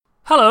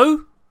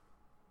Hello,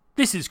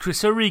 this is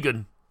Chris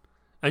O'Regan,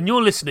 and you're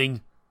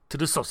listening to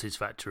The Sausage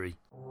Factory.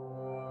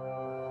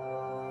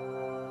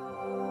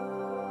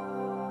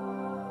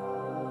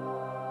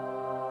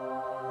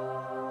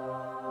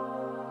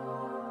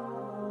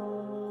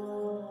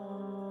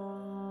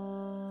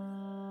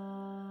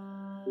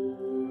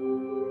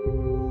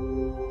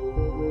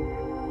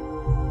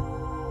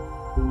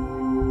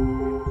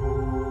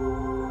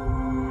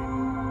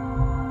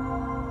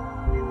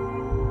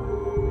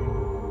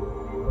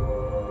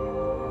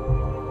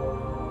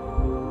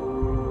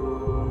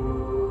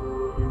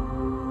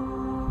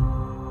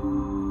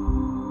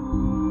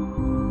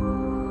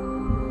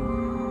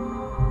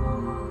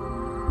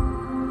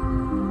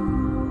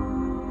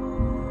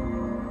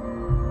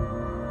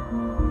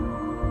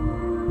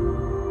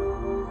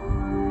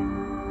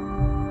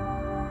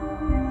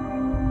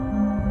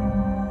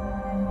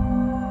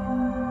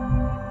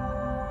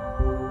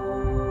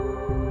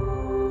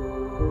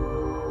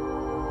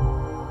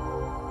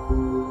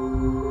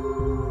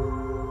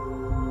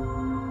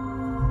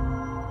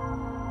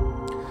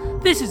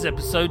 This is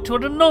episode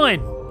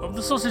 209 of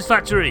The Sausage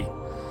Factory.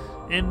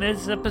 In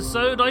this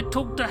episode, I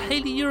talked to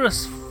Hayley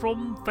Eurus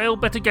from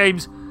Failbetter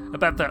Games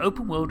about their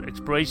open-world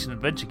exploration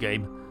adventure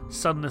game,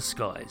 Sunless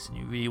Skies. And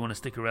you really want to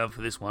stick around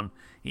for this one.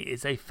 It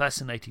is a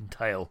fascinating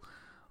tale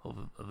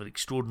of an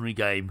extraordinary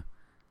game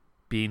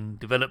being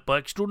developed by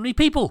extraordinary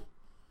people.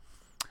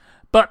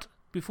 But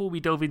before we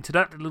delve into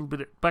that, a little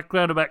bit of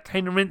background about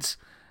Cane and Rinse,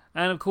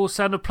 and of course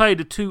Sound of Play,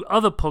 the two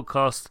other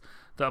podcasts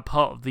that are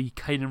part of the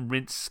Cane and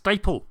Rinse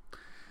staple.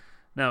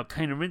 Now,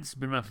 Cane and Rinse has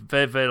been around for a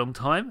very, very long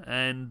time,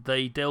 and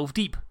they delve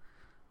deep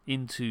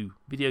into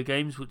video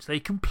games, which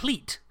they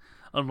complete,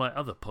 unlike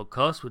other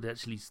podcasts, where they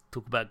actually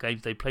talk about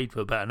games they played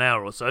for about an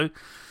hour or so.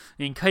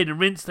 In Cane and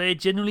Rinse, they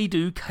generally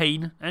do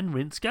Cane and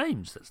Rinse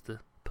games. That's the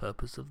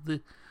purpose of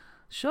the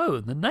show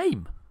and the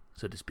name,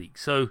 so to speak.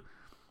 So,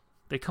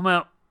 they come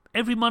out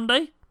every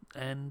Monday,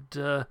 and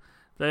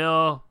they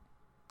are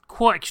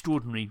quite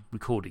extraordinary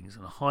recordings,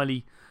 and I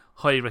highly,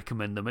 highly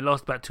recommend them. They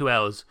last about 2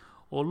 hours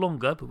or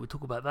longer, but we'll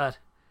talk about that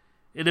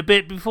in a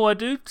bit. Before I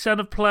do, Sound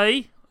of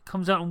Play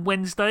comes out on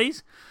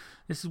Wednesdays.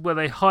 This is where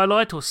they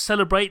highlight or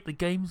celebrate the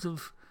games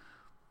of,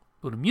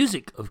 or the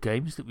music of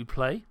games that we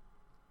play.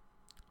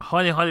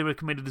 Highly, highly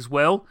recommended as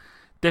well.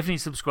 Definitely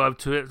subscribe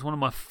to it. It's one of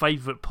my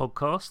favourite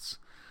podcasts.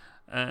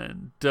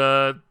 And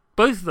both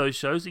of those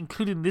shows,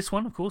 including this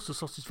one, of course, The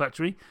Sausage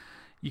Factory,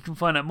 you can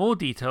find out more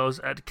details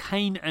at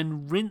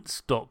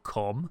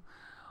caneandrinse.com,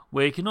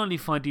 where you can not only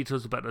find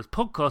details about those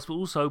podcasts, but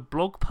also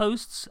blog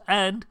posts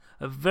and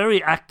a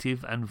very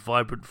active and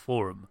vibrant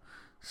forum.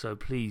 So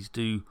please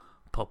do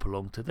pop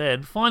along to there.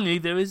 And finally,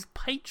 there is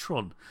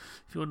Patreon.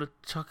 If you want to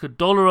chuck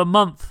 $1 a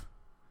month,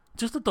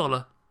 just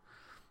 $1,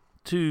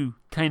 to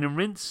Cane and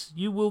Rinse,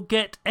 you will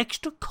get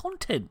extra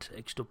content,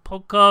 extra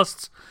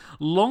podcasts,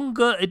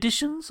 longer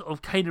editions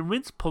of Cane and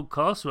Rinse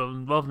podcasts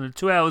rather than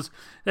 2 hours.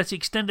 Let's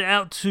extend it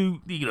out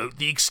to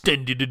the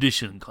extended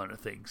edition kind of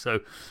thing. So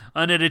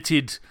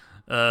unedited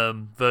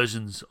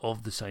versions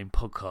of the same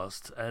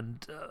podcast,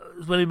 and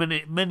as well as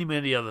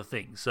many other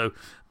things. So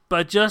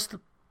by just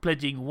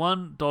pledging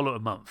 $1 a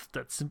month,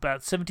 that's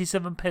about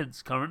 77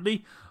 pence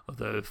currently,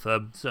 although if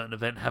a certain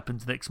event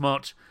happens next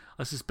March,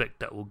 I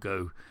suspect that will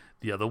go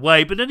the other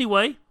way. But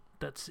anyway,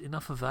 that's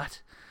enough of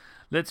that.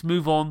 Let's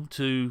move on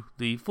to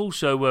the full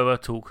show where I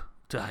talk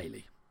to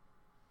Hayley.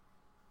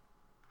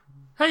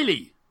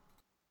 Hayley,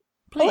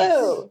 please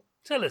Hello.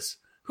 Tell us,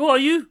 who are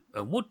you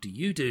and what do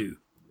you do?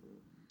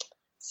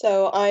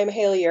 So I'm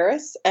Hayley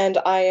Eurus, and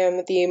I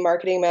am the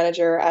marketing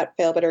manager at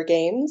Failbetter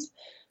Games.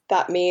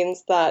 That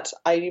means that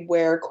I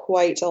wear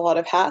quite a lot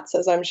of hats,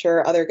 as I'm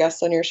sure other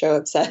guests on your show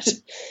have said.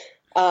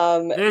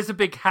 There's a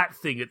big hat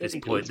thing at this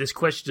point. This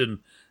question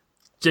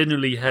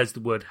generally has the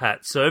word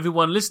hat. So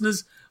everyone,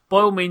 listeners, by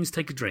all means,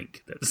 take a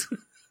drink.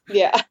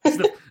 Yeah.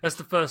 That's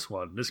the first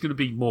one. There's going to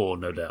be more,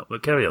 no doubt,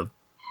 but carry on.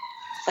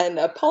 And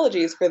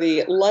apologies for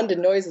the London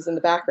noises in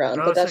the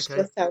background, but that's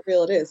okay. just how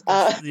real it is.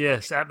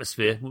 Yes,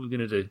 atmosphere. What are we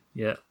going to do?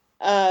 Yeah.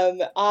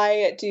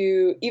 I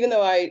do, even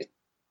though I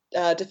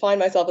define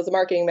myself as a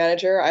marketing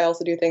manager, I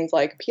also do things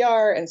like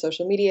PR and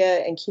social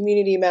media and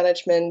community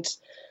management,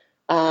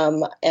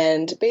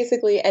 and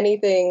basically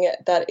anything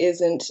that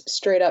isn't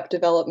straight up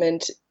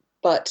development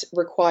but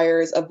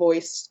requires a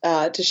voice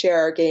to share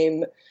our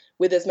game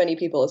with as many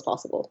people as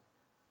possible.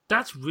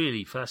 That's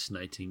really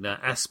fascinating, that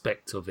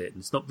aspect of it.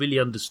 It's not really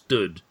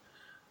understood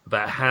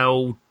about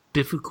how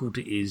difficult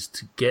it is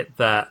to get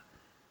that,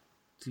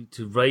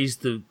 to raise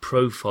the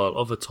profile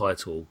of a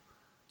title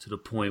to the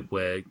point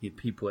where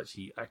people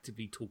actually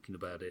actively talking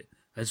about it,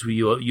 as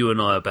you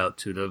and I are about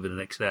to over the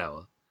next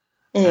hour.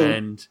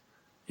 And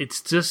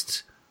it's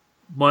just,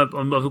 I've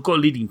got a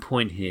leading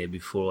point here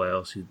before I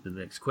ask you the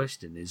next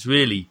question, is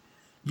really,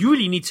 you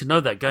really need to know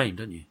that game,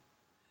 don't you?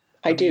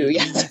 I do,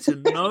 yes. You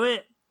need to know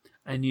it,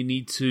 and you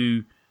need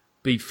to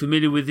be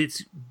familiar with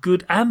its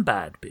good and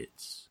bad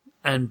bits,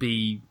 and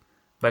be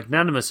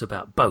magnanimous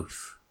about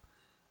both,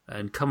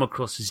 and come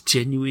across as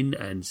genuine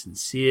and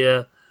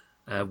sincere,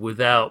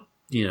 without,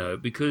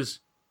 because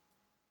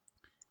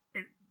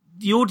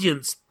the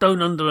audience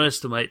don't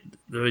underestimate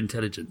their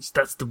intelligence.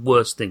 That's the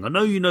worst thing. I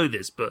know you know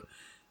this, but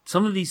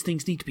some of these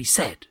things need to be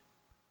said.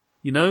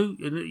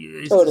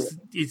 Totally.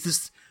 It's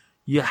just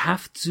you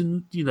have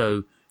to,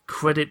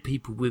 credit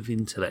people with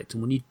intellect,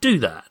 and when you do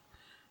that,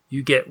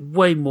 you get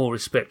way more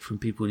respect from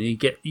people, and you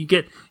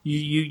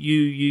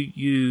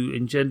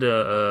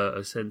engender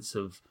a sense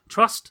of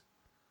trust,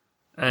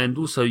 and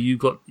also you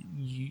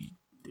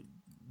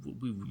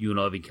and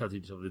I have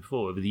encountered each other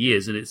before over the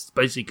years, and it's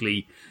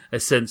basically a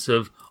sense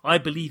of I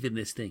believe in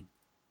this thing.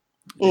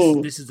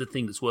 This is the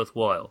thing that's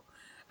worthwhile,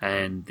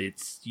 and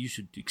you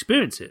should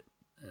experience it.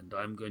 And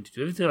I'm going to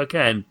do everything I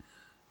can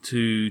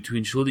to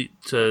ensure that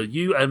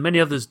you and many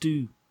others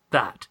do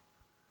that,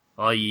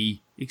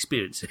 i.e.,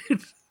 experience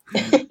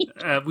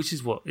it, which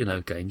is what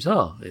games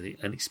are, really,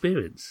 an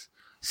experience.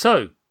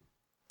 So,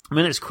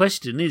 my next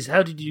question is: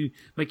 how did you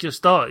make your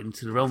start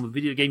into the realm of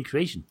video game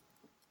creation?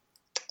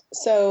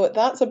 So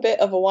that's a bit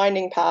of a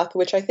winding path,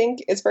 which I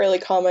think is fairly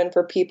common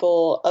for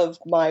people of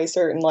my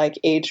certain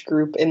age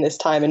group in this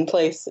time and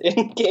place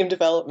in game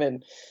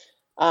development.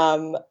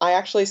 I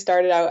actually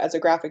started out as a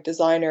graphic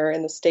designer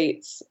in the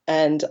States,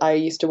 and I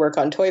used to work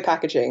on toy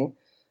packaging.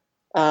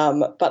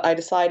 But I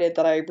decided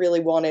that I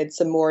really wanted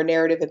some more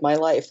narrative in my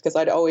life because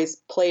I'd always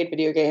played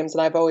video games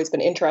and I've always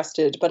been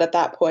interested. But at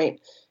that point,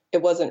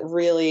 it wasn't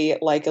really a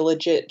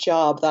legit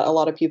job that a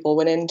lot of people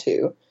went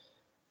into.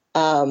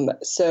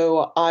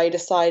 So I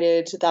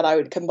decided that I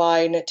would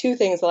combine two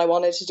things that I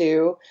wanted to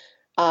do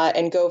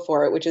and go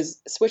for it, which is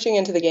switching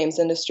into the games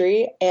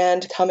industry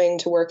and coming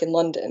to work in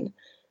London.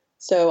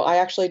 So I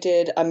actually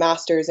did a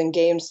master's in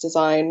games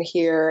design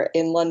here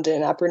in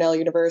London at Brunel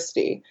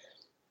University,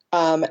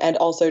 and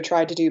also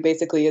tried to do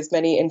basically as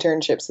many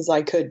internships as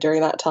I could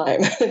during that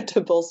time to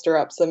bolster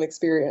up some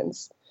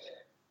experience.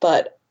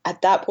 But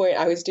at that point,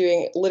 I was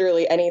doing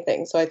literally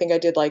anything. So I think I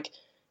did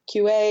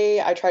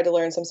QA. I tried to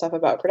learn some stuff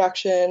about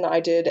production.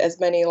 I did as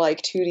many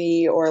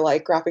 2D or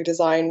graphic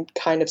design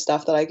kind of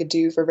stuff that I could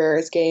do for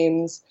various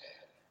games.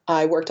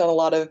 I worked on a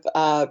lot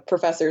of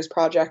professors'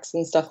 projects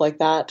and stuff like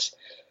that.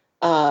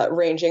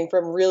 Ranging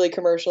from really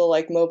commercial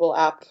mobile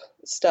app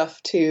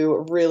stuff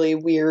to really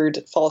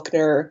weird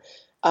Faulkner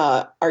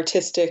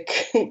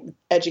artistic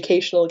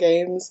educational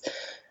games,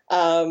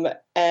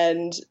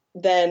 and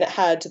then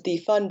had the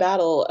fun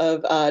battle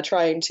of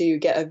trying to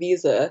get a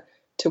visa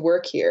to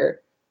work here.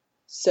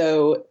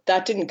 So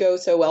that didn't go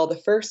so well the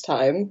first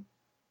time,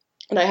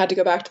 and I had to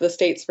go back to the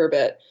States for a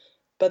bit.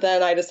 But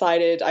then I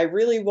decided I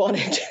really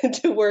wanted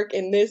to work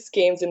in this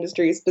games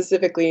industry,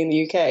 specifically in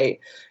the UK,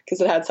 because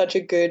it had such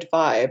a good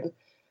vibe.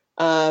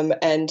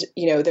 And,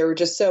 there were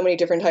just so many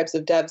different types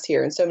of devs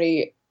here and so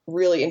many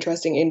really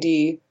interesting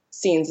indie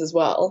scenes as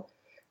well.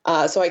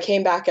 So I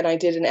came back and I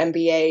did an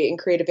MBA in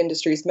creative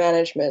industries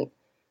management.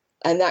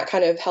 And that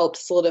kind of helped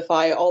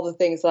solidify all the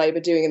things that I had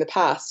been doing in the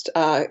past.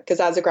 Because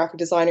as a graphic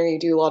designer, you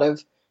do a lot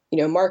of,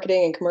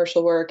 marketing and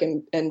commercial work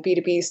and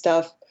B2B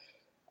stuff.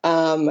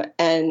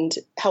 And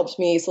helped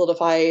me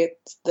solidify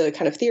the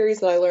kind of theories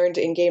that I learned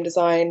in game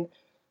design.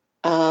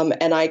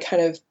 And I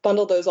kind of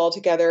bundled those all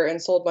together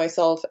and sold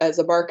myself as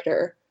a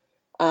marketer.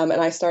 And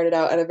I started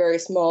out at a very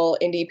small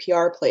indie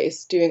PR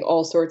place doing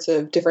all sorts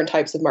of different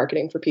types of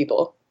marketing for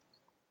people.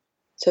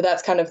 So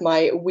that's kind of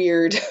my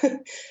weird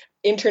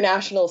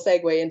international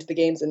segue into the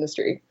games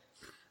industry.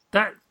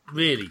 That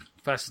really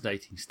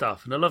fascinating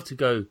stuff. And I'd love to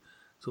go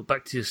sort of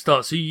back to your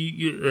start. So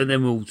you and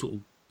then we'll sort of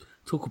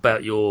talk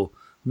about your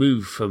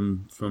move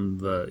from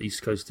the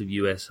east coast of the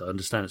US. I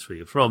understand it's where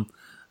you're from,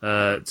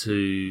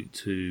 to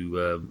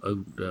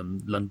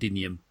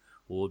Londinium,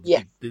 or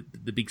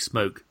the Big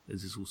Smoke,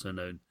 as it's also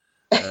known.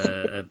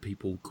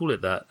 People call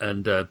it that,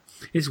 and this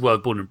is where I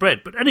was born and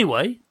bred. But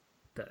anyway,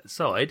 that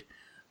aside,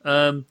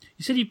 you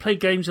said you played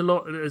games a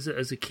lot as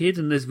a kid,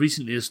 and there's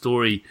recently a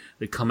story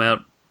that come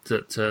out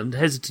that I'm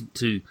hesitant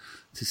to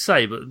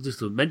say, but just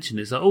to mention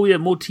it, it's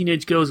more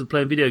teenage girls are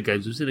playing video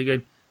games. I'm sitting there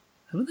going,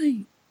 haven't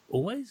they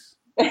always?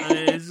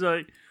 It's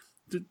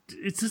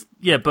it's just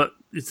but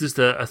it's just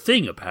a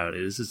thing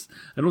apparently. It's just,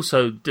 and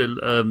also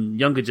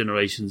younger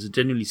generations are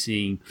generally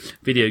seeing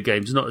video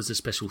games not as a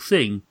special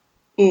thing.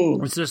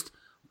 It's just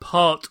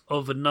part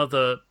of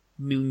another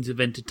means of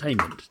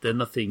entertainment. They're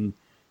nothing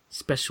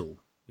special,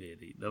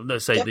 really. I'm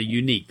not saying they're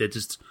unique. They're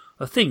just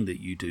a thing that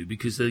you do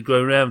because they've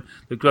grown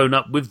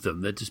up with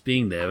them. They're just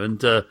being there.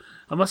 And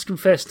I must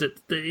confess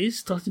that there is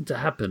starting to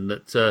happen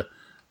that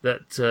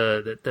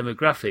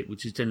demographic,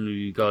 which is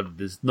generally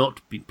regarded as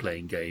not be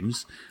playing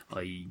games,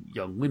 i.e.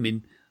 young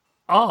women,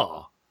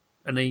 are,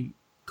 and they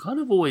kind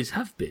of always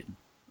have been.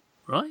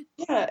 Right?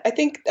 Yeah,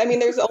 I mean,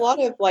 there's a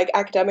lot of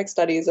academic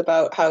studies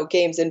about how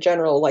games in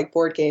general, like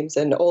board games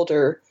and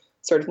older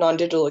sort of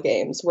non-digital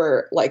games,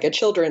 were a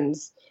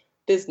children's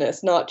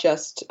business, not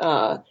just,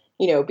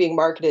 being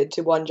marketed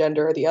to one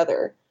gender or the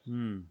other.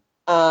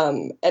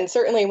 And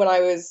certainly when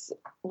I was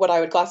what I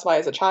would classify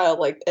as a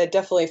child, it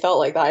definitely felt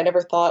like that. I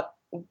never thought,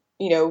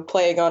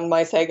 playing on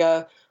my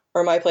Sega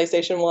or my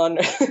PlayStation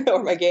 1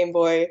 or my Game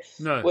Boy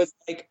was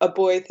a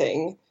boy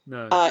thing.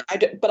 No.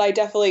 But I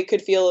definitely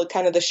could feel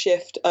kind of the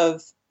shift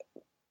of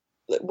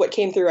what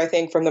came through, I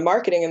think, from the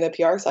marketing and the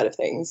PR side of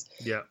things.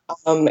 Yeah.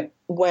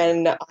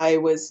 When I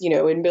was,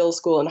 in middle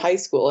school and high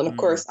school. And of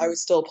course, I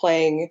was still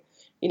playing,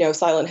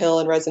 Silent Hill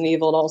and Resident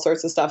Evil and all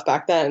sorts of stuff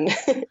back then.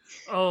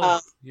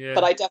 Yeah.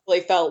 But I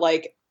definitely felt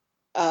like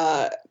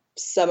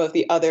some of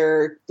the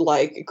other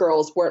like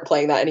girls weren't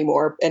playing that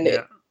anymore, and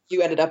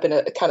you ended up in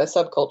a kind of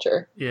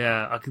subculture.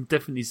 Yeah, I can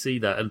definitely see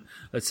that, and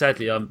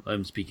sadly,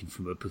 I'm speaking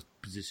from a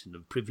position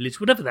of privilege,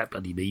 whatever that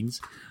bloody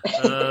means.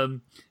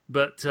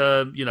 But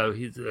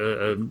he's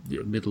a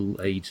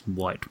middle-aged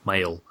white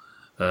male,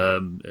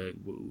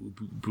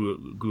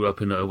 grew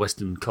up in a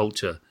Western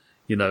culture.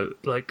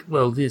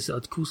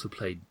 Of course I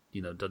played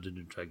Dungeons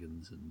and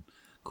Dragons, and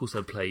of course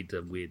I played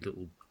weird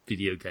little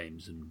video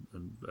games and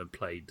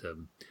played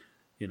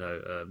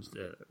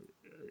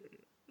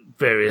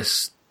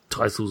various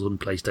titles on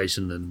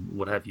PlayStation and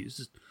what have you. It's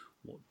just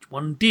what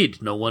one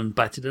did. No one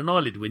batted an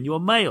eyelid when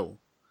you're male.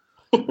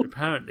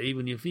 Apparently,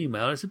 when you're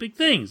female, it's a big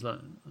thing. It's like,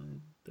 I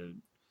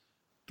don't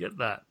get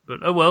that.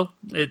 But oh well,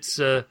 it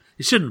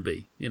shouldn't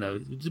be.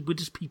 We're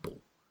just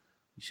people.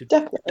 We should,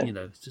 definitely.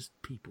 It's just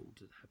people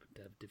that happen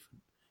to have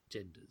different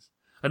genders.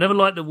 I never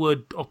liked the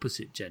word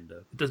opposite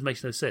gender. It doesn't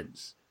make no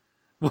sense.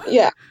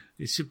 Yeah.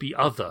 It should be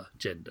other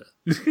gender.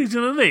 You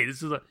know what I mean? It's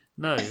just like,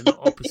 no, you're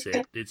not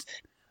opposite. It's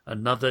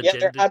another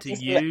gender to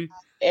you.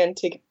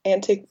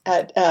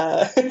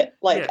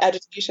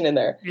 Agitation in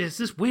there. Yeah, it's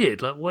just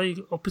weird. Like, why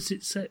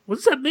opposite sex? What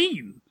does that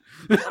mean?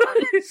 When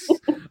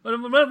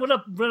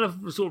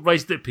I've sort of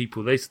raised it at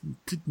people, 9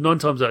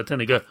 times out of 10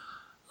 they go,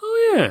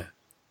 "Oh yeah,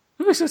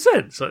 that makes no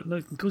sense." Like, no,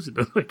 of course it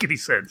doesn't make any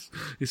sense.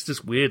 It's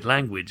just weird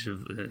language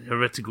of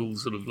heretical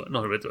sort of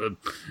not heretical.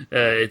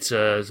 It's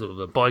sort of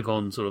a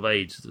bygone sort of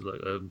age.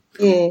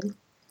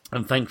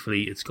 And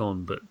thankfully it's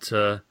gone. But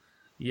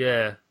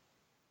yeah.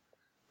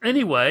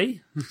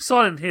 Anyway,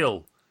 Silent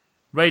Hill,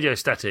 Radio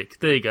Static.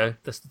 There you go.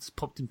 That's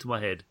popped into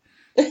my head.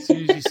 As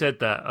soon as you said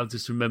that, I've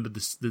just remembered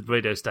the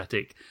Radio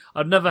Static.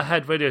 I've never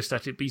had Radio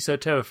Static be so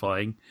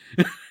terrifying.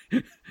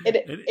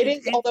 It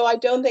is, although I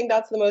don't think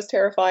that's the most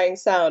terrifying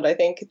sound. I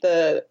think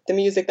the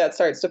music that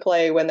starts to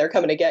play when they're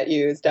coming to get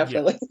you is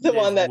definitely the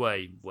one that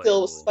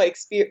still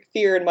spikes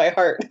fear in my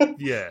heart.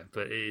 Yeah,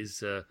 but it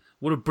is...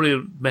 what a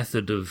brilliant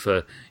method of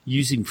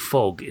using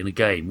fog in a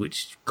game,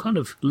 which kind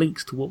of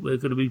links to what we're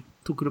going to be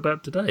talking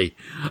about today.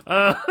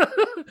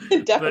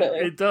 Definitely.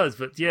 It does,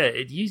 but yeah,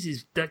 it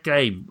uses that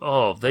game.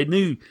 Oh, they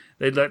knew.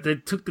 They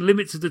took the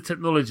limits of the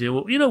technology and,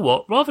 well, you know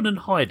what? Rather than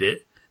hide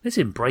it, let's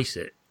embrace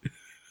it.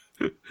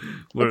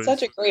 It's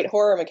such a great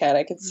horror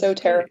mechanic. It's so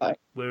terrifying.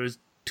 Whereas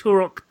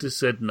Turok just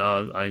said,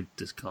 no, I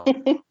just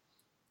can't.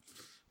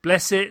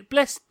 Bless it.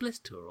 Bless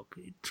Turok.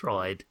 It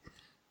tried.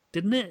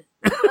 Didn't it?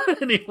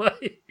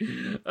 Anyway,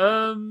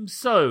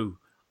 so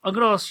I'm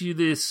going to ask you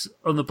this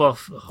on the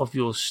behalf of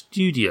your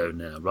studio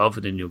now, rather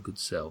than your good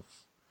self.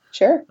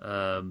 Sure.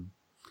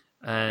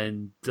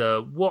 And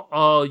what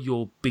are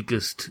your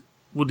biggest?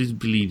 What do you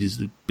believe is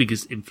the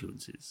biggest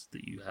influences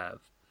that you have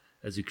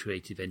as a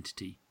creative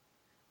entity?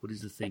 What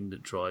is the thing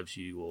that drives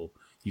you, or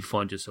you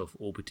find yourself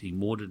orbiting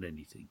more than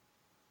anything?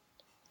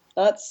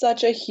 That's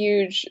such a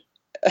huge,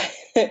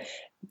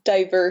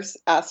 diverse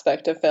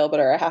aspect of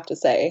Failbetter, I have to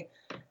say.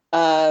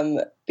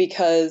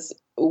 Because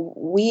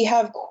we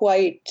have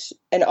quite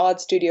an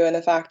odd studio in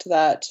the fact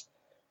that,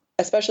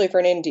 especially for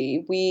an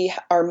indie, we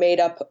are made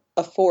up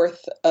a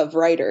fourth of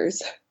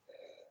writers,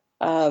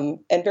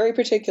 and very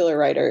particular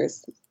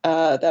writers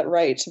that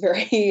write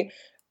very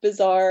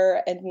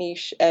bizarre and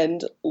niche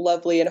and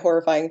lovely and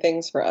horrifying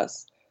things for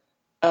us,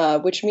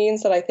 which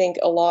means that I think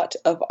a lot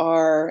of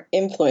our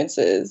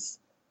influences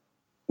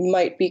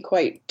might be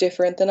quite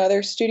different than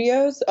other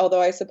studios,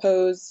 although I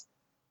suppose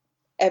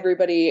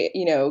everybody,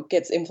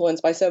 gets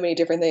influenced by so many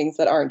different things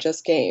that aren't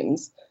just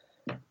games.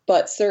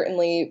 But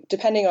certainly,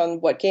 depending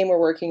on what game we're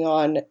working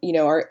on,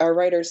 our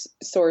writers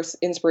source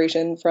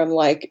inspiration from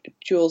like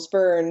Jules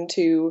Verne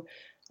to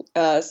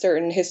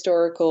certain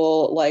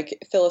historical,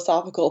 like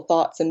philosophical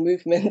thoughts and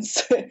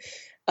movements.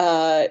 To,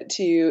 a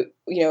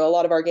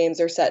lot of our games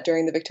are set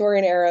during the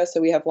Victorian era, so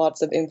we have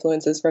lots of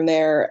influences from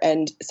there.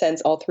 And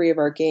since all three of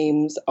our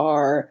games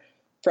are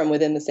from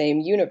within the same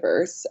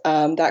universe,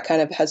 that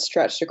kind of has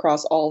stretched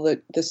across all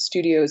the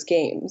studio's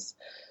games.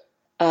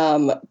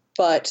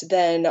 But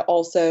then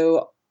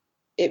also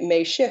it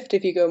may shift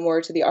if you go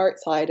more to the art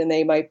side, and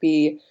they might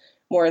be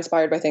more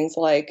inspired by things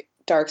like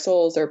Dark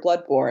Souls or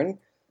Bloodborne,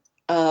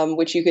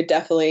 which you could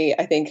definitely,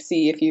 I think,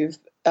 see if you've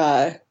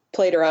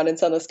played around in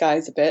Sunless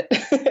Skies a bit.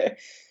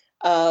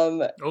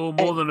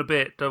 More than a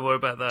bit. Don't worry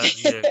about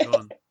that. Yeah, go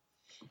on.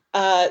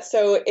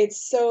 So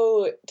it's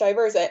so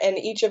diverse, and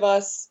each of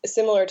us,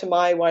 similar to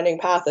my winding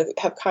path,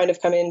 have kind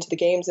of come into the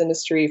games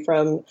industry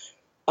from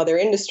other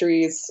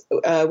industries.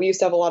 We used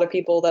to have a lot of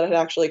people that had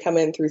actually come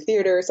in through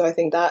theater, so I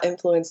think that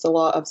influenced a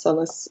lot of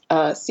Sunless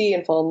Sea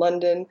and Fallen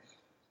London.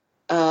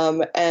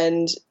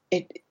 And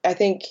I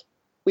think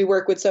we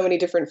work with so many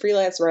different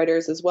freelance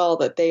writers as well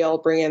that they all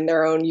bring in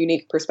their own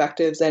unique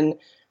perspectives and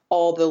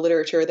all the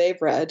literature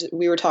they've read.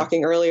 We were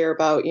talking earlier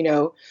about,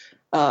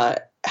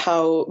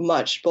 how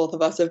much both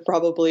of us have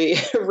probably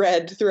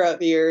read throughout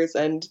the years,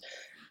 and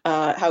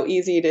how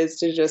easy it is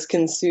to just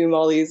consume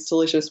all these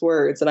delicious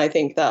words. And I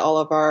think that all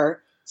of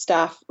our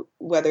staff,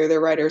 whether they're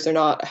writers or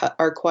not,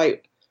 are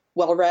quite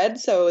well read.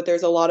 So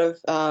there's a lot of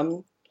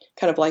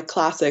kind of like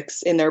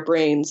classics in their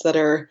brains that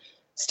are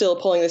still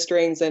pulling the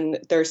strings, and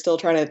they're still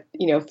trying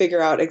to,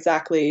 figure out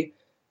exactly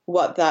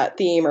what that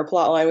theme or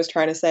plot line was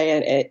trying to say,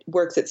 and it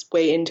works its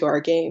way into our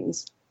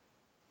games.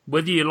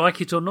 Whether you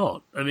like it or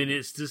not. I mean,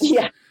 it's just,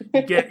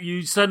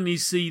 you suddenly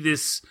see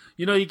this,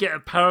 you get a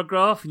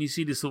paragraph and you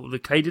see this sort of the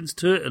cadence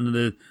to it and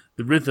the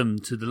rhythm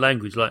to the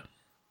language, like,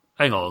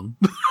 hang on.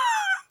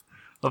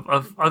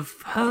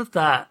 I've heard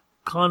that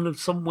kind of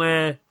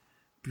somewhere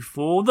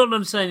before. Not that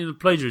I'm saying in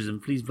plagiarism,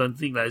 please don't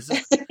think that. It's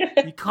just,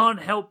 you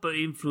can't help but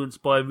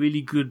influenced by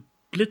really good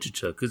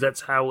literature, because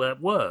that's how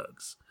that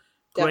works.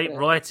 Definitely. Great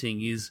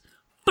writing is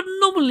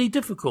phenomenally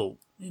difficult.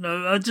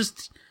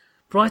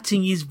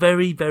 Writing is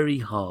very, very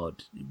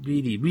hard.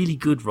 Really, really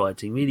good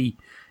writing, really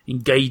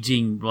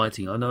engaging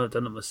writing. I know I've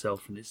done it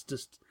myself, and it's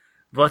just,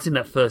 writing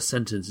that first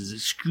sentence is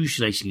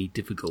excruciatingly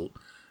difficult.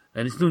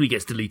 And it normally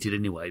gets deleted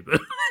anyway,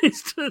 but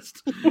it's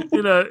just,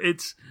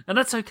 and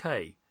that's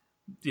okay.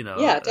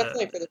 Yeah,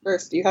 definitely for the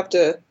first. You have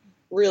to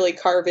really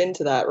carve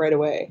into that right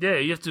away. Yeah,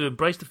 you have to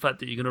embrace the fact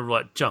that you're going to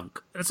write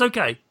junk. It's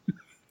okay.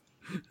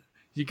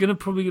 You're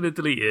probably going to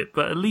delete it,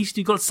 but at least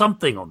you got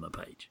something on the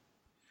page.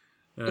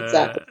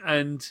 Exactly.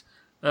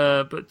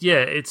 But yeah,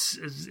 it's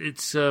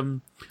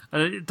and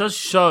it does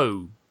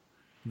show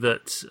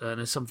that, and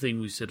it's something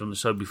we said on the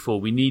show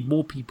before, we need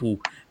more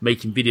people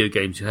making video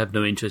games who have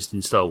no interest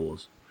in Star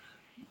Wars.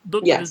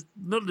 Not that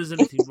there's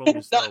anything wrong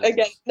with Star Wars.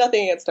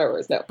 Nothing against Star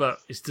Wars, no. But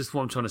it's just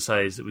what I'm trying to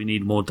say is that we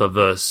need more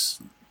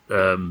diverse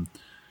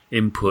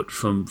input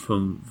from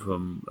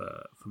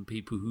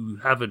people who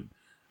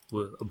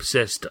were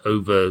obsessed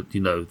over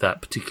that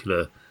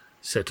particular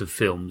set of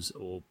films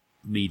or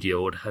media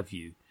or what have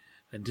you,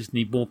 and just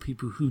need more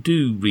people who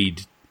have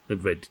read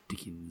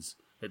Dickens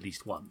at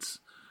least once,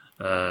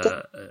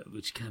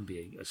 which can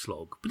be a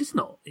slog, but it's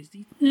not.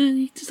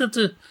 You just have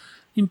to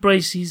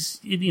embrace his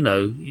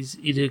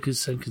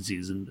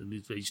idiosyncrasies and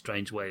his very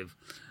strange way of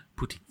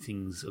putting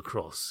things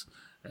across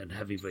and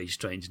having very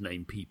strange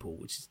named people,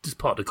 which is just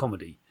part of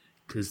comedy,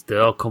 because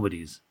there are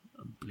comedies,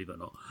 believe it or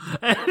not.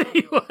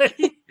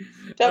 Anyway.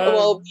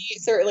 Well, we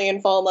certainly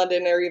in Fall in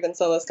London or even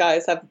Some of the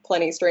Skies have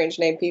plenty strange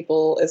named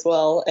people as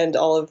well, and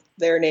all of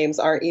their names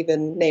aren't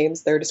even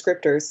names, they're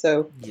descriptors,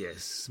 so...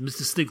 Yes,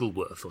 Mr.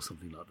 Sniggleworth or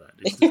something like that.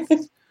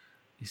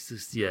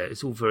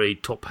 It's all very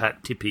top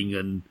hat tipping,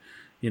 and,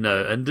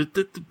 and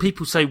the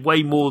people say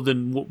way more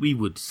than what we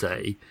would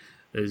say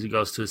as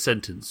regards to a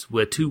sentence.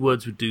 Where 2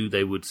 words would do,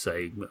 they would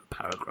say a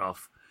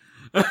paragraph.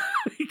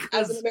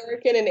 As an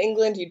American in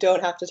England, you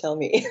don't have to tell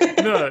me.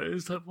 No,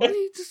 it's like, why are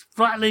you just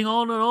rattling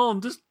on and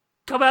on? Just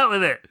come out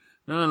with it.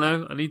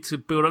 No, I need to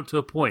build up to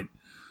a point.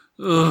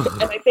 Ugh.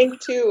 And I think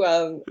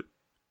too,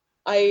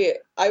 I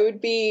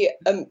would be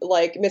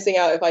missing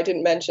out if I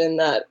didn't mention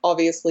that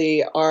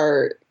obviously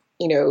our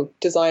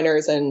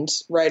designers and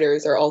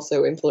writers are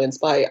also influenced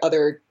by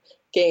other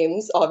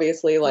games.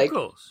 Obviously, of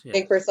course, yeah. I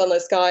think for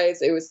Sunless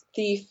Skies it was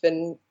Thief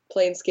and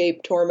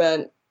Planescape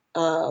Torment.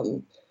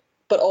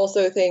 But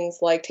also things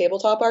like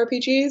tabletop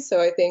RPGs.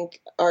 So I think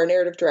our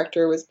narrative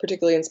director was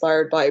particularly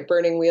inspired by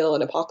Burning Wheel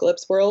and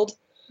Apocalypse World,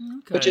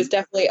 which is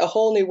definitely a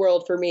whole new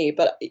world for me.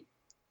 But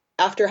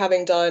after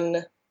having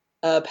done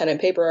a pen and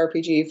paper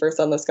RPG for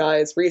Sunless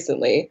Skies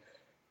recently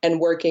and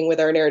working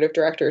with our narrative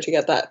director to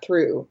get that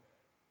through,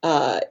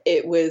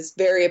 it was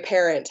very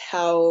apparent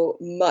how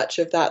much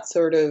of that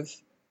sort of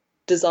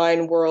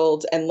design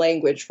world and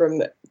language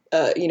from,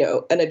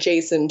 an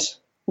adjacent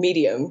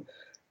medium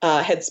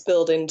had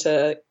spilled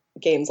into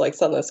games like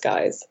Sunless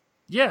Skies.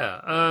 Yeah,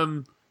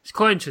 it's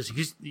quite interesting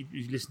because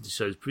you listened to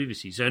shows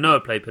previously, so I know I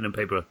play pen and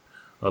paper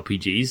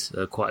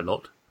RPGs quite a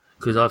lot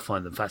because I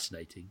find them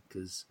fascinating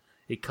because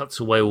it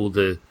cuts away all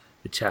the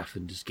chaff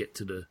and just get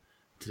to the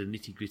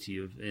nitty gritty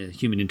of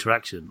human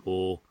interaction,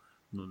 or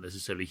not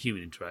necessarily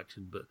human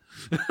interaction, but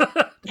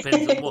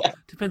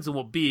depends on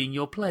what being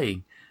you're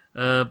playing.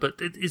 But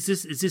is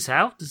this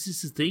out? Is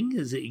this a thing?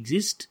 Does it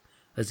exist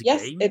as a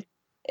game? Yes,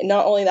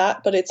 not only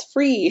that, but it's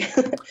free.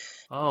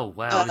 Oh,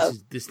 wow.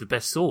 This is the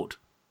best sort.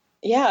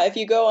 Yeah, if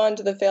you go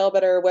onto the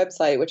Failbetter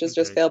website, which is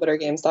just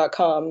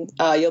failbettergames.com,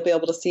 you'll be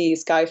able to see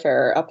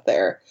Skyfarer up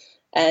there.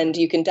 And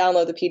you can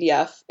download the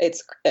PDF. It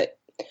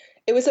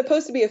was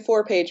supposed to be a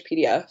 4-page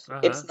PDF.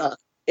 Uh-huh. It's not.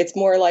 It's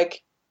more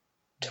like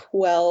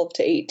 12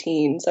 to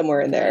 18,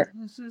 somewhere in there.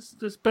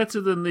 It's better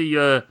than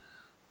the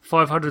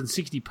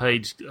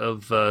 560-page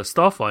of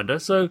Starfinder.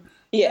 So,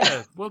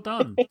 yeah well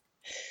done.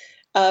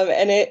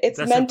 And it's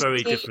that's meant a very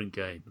to be... different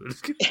game.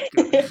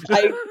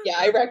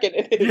 I reckon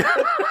it is.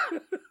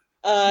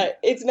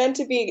 It's meant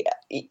to be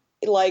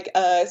like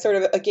a sort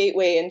of a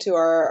gateway into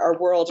our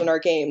world and our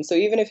games. So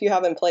even if you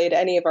haven't played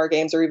any of our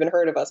games or even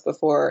heard of us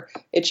before,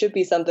 it should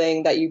be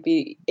something that you'd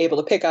be able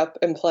to pick up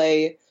and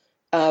play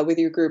with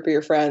your group or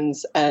your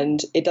friends,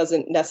 and it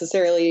doesn't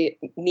necessarily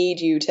need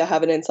you to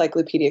have an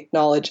encyclopedic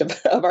knowledge of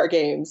our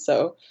games.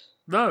 So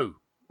no,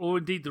 or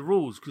indeed the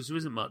rules, because there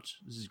isn't much.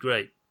 This is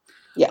great.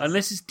 yes,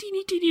 unless it's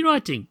teeny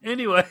writing.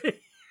 Anyway,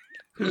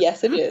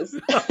 yes, it is.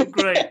 Oh,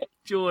 great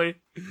joy.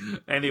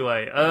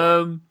 Anyway,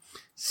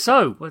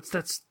 so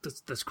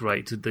that's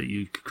great that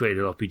you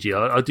created an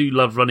RPG. I do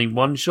love running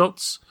one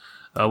shots.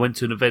 I went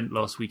to an event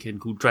last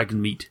weekend called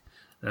Dragon Meet,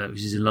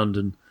 which is in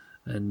London,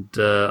 and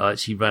I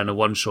actually ran a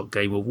one-shot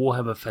game of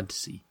Warhammer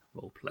Fantasy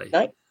roleplay,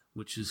 Nice.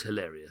 which was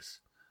hilarious.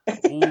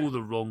 All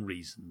the wrong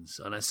reasons.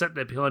 And I sat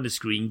there behind the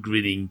screen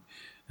grinning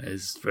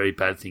as very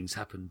bad things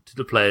happened to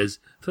the players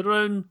for their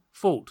own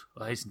fault,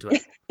 I hasten to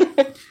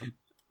add.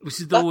 Which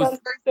is That sounds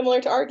very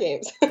similar to our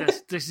games.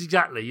 that's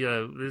exactly,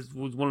 this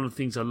was one of the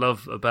things I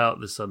love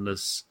about the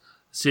Sunless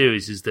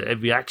series is that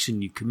every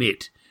action you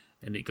commit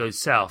and it goes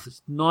south,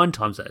 it's 9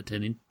 times out of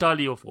 10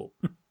 entirely your fault.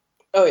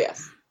 Oh,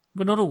 yes.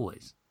 But not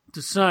always.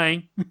 Just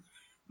saying.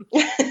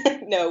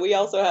 No, we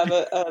also have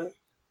a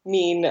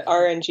mean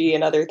RNG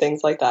and other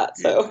things like that.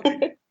 So,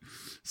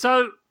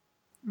 So,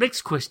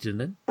 next question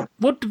then.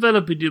 What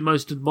developer do you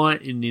most admire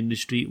in the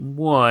industry and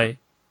why?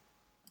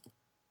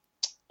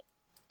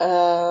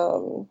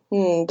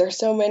 There's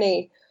so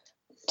many.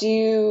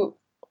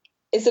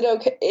 Is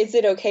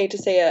it okay to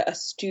say a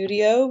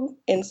studio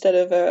instead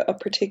of a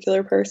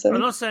particular person?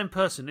 I'm not saying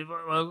person.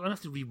 I'll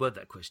have to reword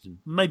that question.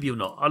 Maybe or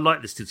not. I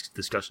like this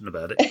discussion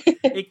about it.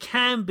 It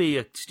can be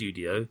a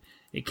studio,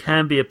 it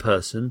can be a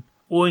person,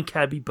 or it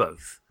can be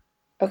both.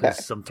 Okay.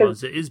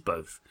 Sometimes it is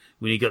both.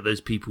 When you get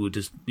those people who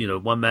just,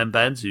 one-man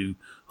bands who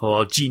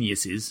are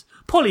geniuses.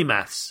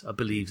 Polymaths, I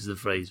believe, is the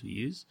phrase we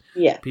use.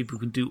 Yeah. People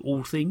who can do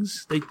all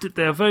things. They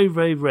are very,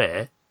 very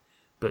rare,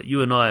 but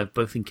you and I have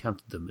both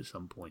encountered them at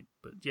some point.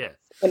 But yeah.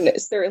 And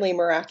it's certainly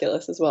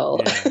miraculous as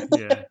well.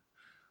 Yeah.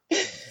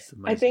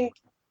 I think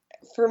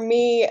for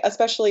me,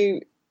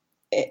 especially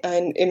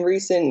in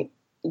recent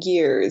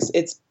years,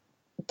 it's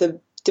the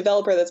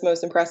developer that's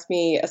most impressed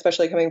me,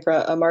 especially coming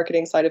from a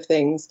marketing side of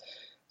things,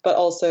 but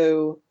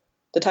also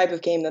the type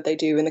of game that they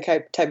do and the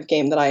type of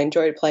game that I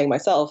enjoyed playing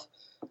myself,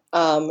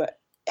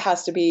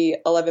 has to be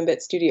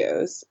 11-Bit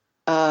Studios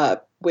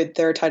with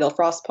their title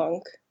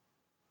Frostpunk.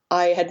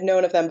 I had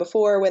known of them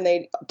before when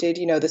they did,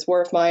 this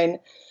War of Mine,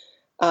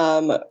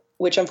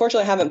 which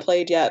unfortunately I haven't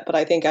played yet, but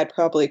I think I'd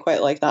probably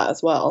quite like that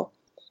as well.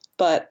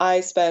 But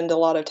I spend a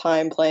lot of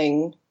time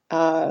playing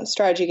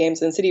strategy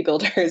games and city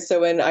builders,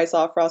 so when I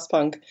saw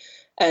Frostpunk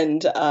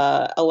and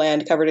a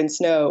land covered in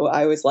snow,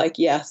 I was like,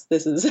 yes,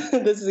 this is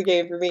this is a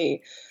game for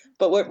me.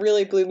 But what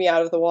really blew me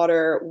out of the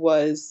water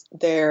was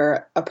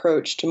their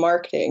approach to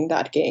marketing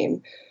that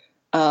game.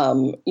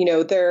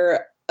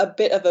 They're a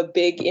bit of a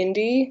big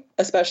indie,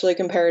 especially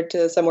compared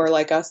to somewhere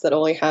like us that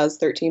only has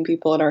 13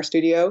 people in our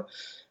studio.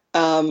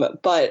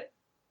 But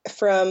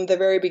from the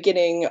very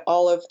beginning,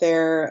 all of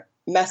their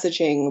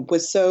messaging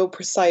was so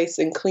precise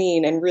and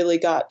clean and really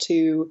got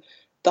to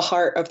the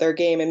heart of their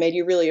game and made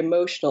you really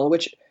emotional,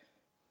 which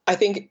I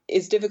think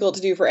is difficult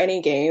to do for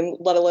any game,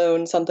 let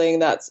alone something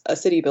that's a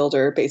city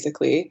builder,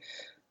 basically,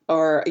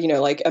 or,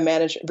 like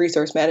a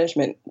resource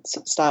management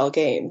style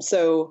game.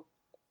 So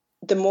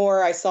the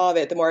more I saw of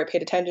it, the more I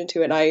paid attention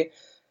to it. And I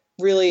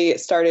really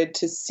started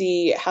to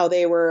see how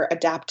they were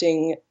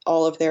adapting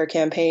all of their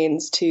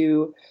campaigns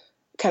to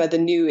kind of the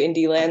new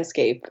indie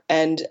landscape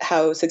and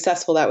how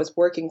successful that was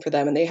working for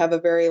them. And they have a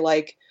very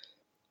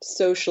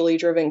socially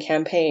driven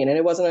campaign. And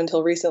it wasn't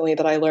until recently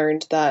that I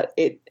learned that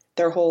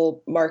their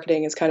whole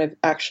marketing is kind of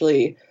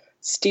actually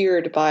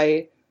steered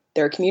by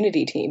their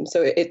community team.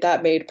 So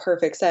that made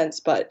perfect sense,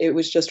 but it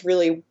was just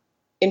really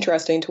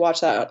interesting to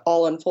watch that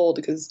all unfold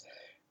because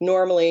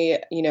normally,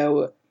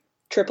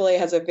 AAA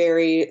has a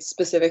very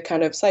specific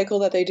kind of cycle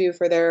that they do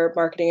for their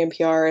marketing and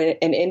PR,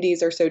 and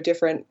indies are so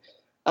different,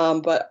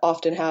 but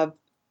often have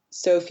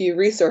so few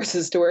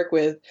resources to work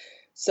with.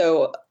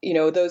 So,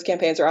 those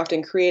campaigns are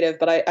often creative,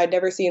 but I'd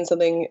never seen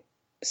something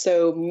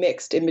so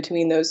mixed in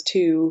between those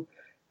two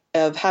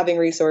of having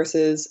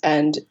resources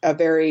and a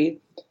very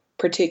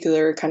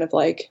particular kind of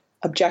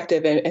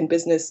objective and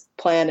business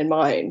plan in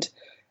mind.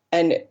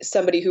 And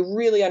somebody who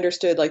really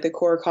understood the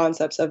core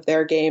concepts of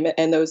their game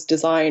and those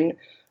design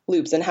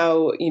loops and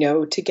how,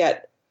 to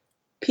get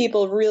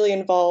people really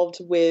involved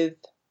with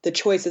the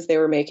choices they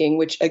were making,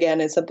 which again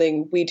is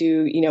something we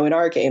do, in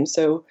our game.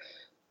 So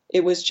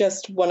it was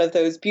just one of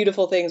those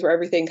beautiful things where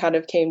everything kind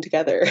of came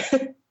together.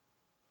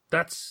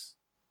 That's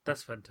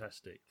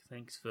fantastic.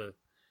 Thanks for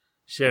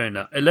sharing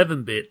that.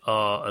 11-Bit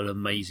are an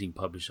amazing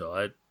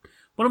publisher.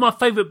 One of my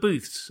favourite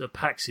booths are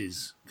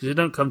PAX's because they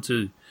don't come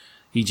to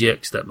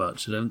EGX that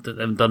much. They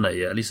haven't done that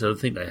yet. At least I don't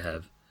think they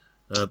have.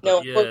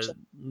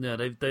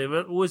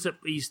 They're always at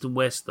East and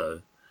West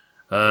though.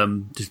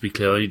 Just to be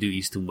clear, I only do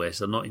East and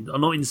West. I'm not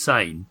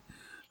insane.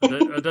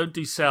 I don't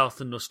do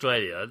South and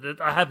Australia.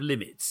 I have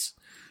limits.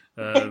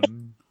 Although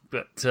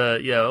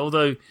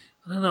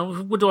I don't know,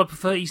 what do I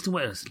prefer, East and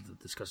West? That's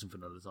a discussion for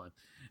another time.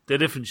 They're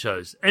different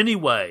shows.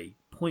 Anyway,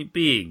 point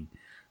being,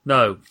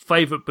 no,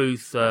 favourite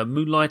booth,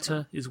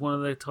 Moonlighter is one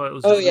of their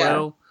titles as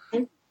well.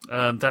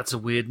 That's a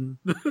weird one.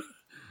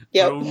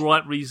 Yep. For all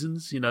right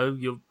reasons,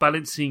 you're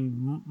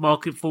balancing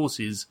market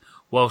forces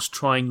whilst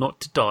trying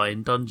not to die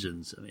in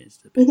dungeons. I mean, it's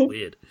a bit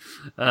weird.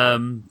 I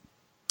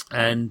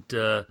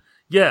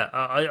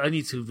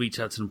need to reach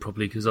out to them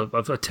properly because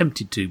I've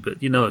attempted to, but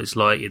it's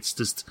like it's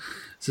just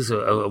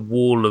a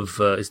wall of.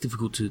 It's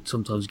difficult to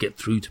sometimes get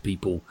through to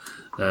people.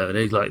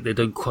 They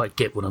don't quite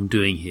get what I'm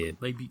doing here.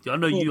 Maybe I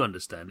know you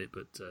understand it,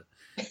 but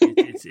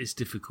it's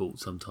difficult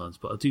sometimes.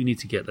 But I do need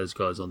to get those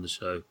guys on the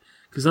show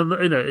because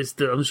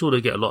I'm sure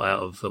they get a lot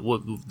out of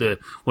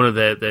one of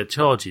their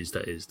charges.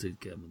 That is to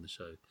get them on the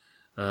show.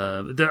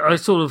 I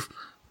sort of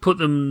put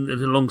them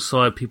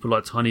alongside people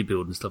like Tiny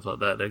Build and stuff like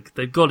that.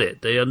 They've got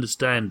it. They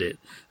understand it.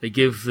 They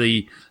give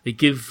their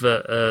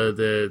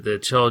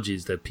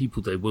charges, their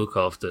people they work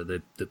after,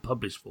 they're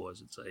published for, I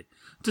should say,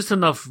 just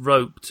enough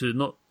rope to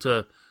not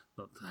to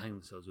hang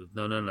themselves with.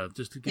 No.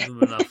 Just to give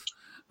them enough,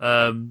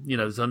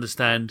 to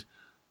understand,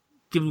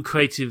 give them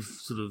creative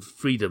sort of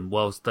freedom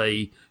whilst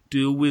they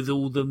deal with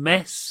all the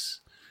mess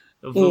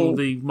of all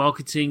the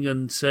marketing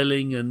and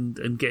selling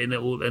and getting it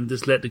all, and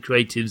just let the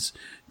creatives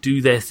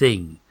do their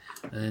thing.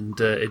 And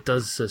it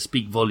does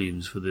speak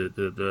volumes for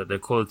the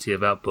quality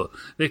of output.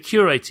 Their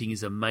curating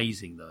is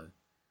amazing, though.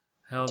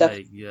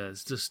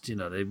 It's just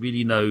they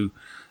really know,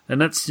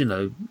 and that's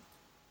there's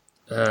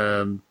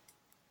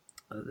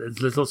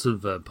lots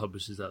of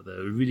publishers out there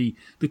who really,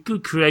 the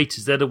good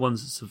creators, they're the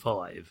ones that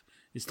survive.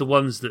 It's the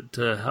ones that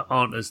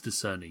aren't as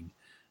discerning.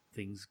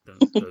 Things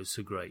don't go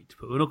so great,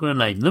 but we're not going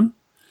to name them.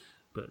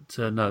 But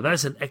no,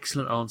 that's an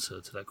excellent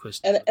answer to that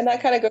question. And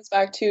that kind of goes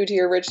back to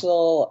your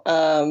original.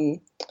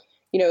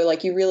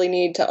 You really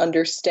need to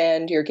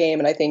understand your game.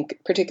 And I think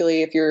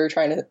particularly if you're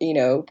trying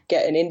to,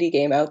 get an indie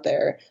game out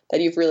there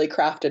that you've really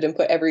crafted and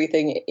put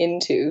everything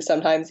into,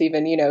 sometimes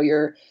even,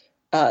 your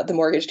the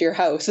mortgage to your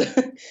house,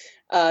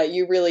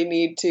 you really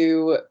need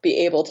to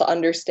be able to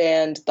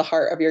understand the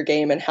heart of your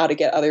game and how to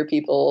get other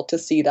people to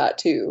see that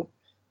too.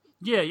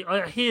 Yeah,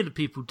 I hear the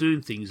people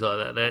doing things like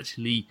that. They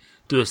actually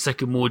do a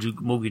second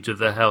mortgage of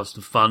their house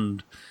to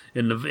fund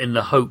in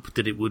the hope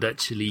that it would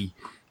actually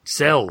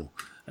sell.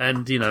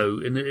 And,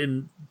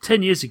 in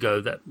 10 years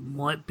ago, that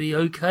might be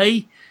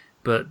okay,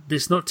 but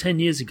it's not 10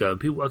 years ago.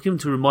 I came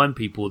to remind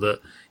people that,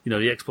 the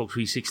Xbox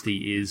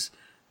 360 is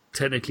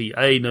technically,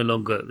 A, no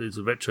longer is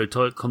a retro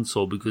type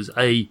console because,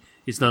 A,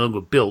 it's no longer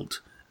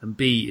built, and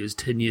B, it was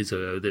 10 years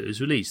ago that it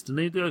was released. And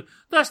they go,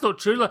 that's not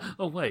true. Like,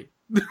 oh, wait.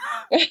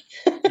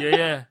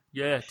 yeah,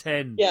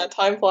 10. Yeah,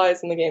 time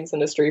flies in the games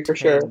industry for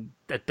sure.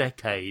 A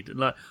decade. And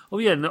like, oh,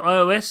 yeah, and the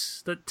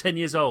iOS, that's 10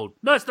 years old.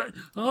 No, it's not.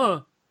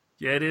 Oh,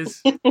 yeah, it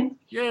is.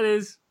 Yeah, it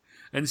is.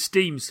 And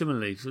Steam,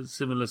 similarly,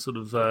 similar sort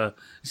of,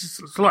 it's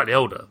just slightly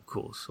older, of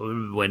course. I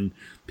remember when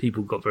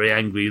people got very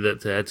angry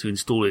that they had to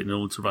install it in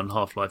order to run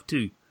Half-Life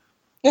 2.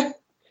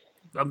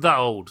 I'm that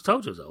old. I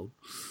told you I was old.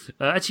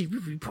 Actually,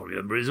 you probably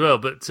remember it as well,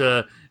 but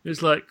it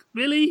was like,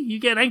 really? You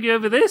get angry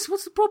over this?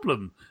 What's the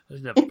problem? I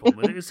didn't have a problem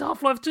with it. It's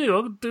Half-Life 2.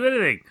 I could do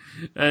anything.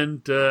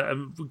 And I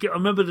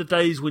remember the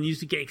days when you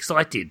used to get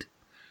excited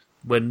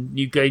when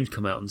new games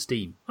come out on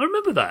Steam. I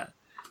remember that.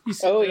 You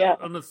sit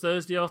on a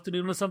Thursday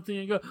afternoon or something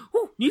and go,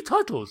 oh, new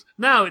titles.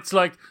 Now it's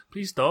like,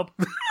 please stop.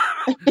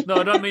 No,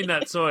 I don't mean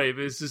that. Sorry,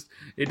 but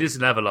it is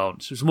an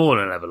avalanche. It's more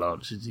than an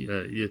avalanche. And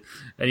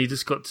you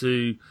just got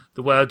to,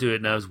 the way I do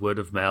it now is word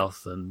of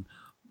mouth. And,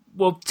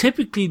 well,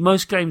 typically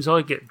most games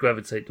I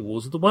gravitate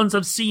towards are the ones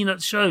I've seen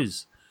at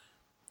shows.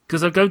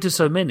 Because I go to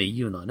so many,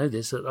 you and I know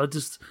this, that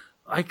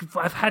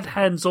I've had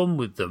hands-on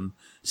with them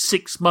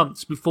 6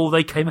 months before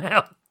they came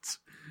out.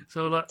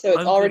 So it's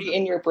already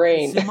in your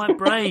brain. It's in my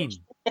brain.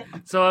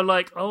 So I'm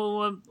like,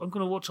 I'm going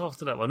to watch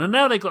after that one. And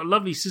now they've got a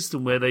lovely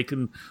system where they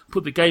can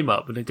put the game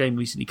up, and the game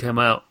recently came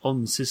out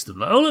on the system.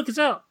 Like, oh, look, it's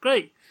out.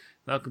 Great.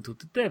 Now I can talk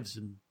to devs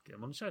and get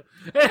them on the show.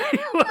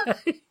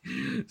 Anyway,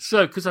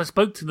 so, because I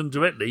spoke to them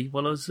directly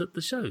while I was at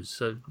the shows,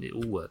 so it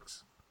all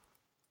works.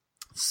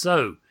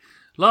 So,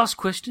 last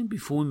question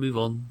before we move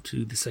on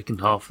to the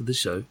second half of the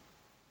show.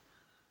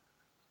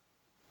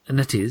 And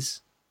that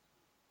is,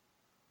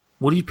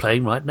 what are you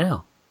playing right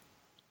now?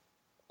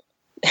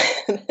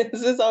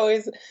 This is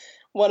always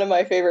one of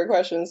my favorite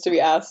questions to be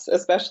asked,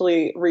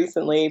 especially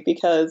recently,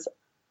 because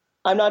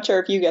I'm not sure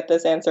if you get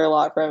this answer a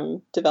lot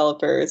from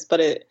developers, but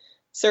it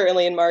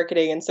certainly in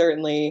marketing and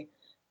certainly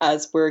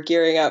as we're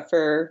gearing up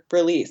for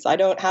release, I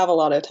don't have a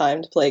lot of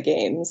time to play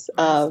games.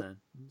 But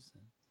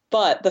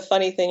the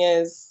funny thing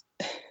is,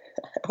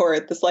 or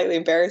the slightly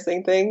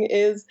embarrassing thing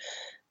is,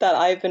 that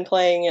I've been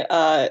playing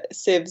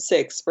Civ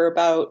 6 for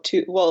about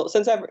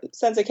since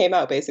it came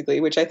out,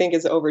 basically, which I think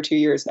is over 2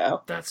 years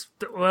now.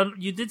 Well,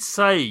 you did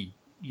say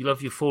you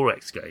love your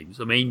 4X games.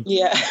 I mean,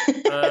 yeah.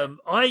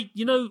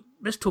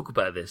 Let's talk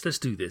about this. Let's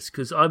do this,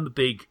 because I've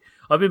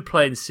been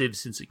playing Civ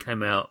since it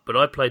came out, but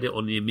I played it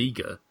on the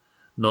Amiga,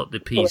 not the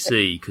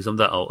PC, because I'm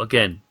that old.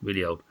 Again,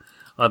 really old.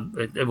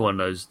 Everyone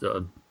knows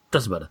that.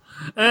 Doesn't matter.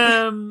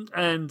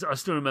 And I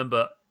still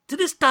remember, to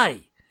this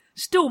day,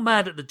 still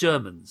mad at the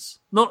Germans.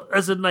 Not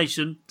as a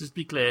nation, just to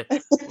be clear,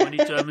 or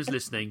any Germans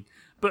listening,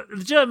 but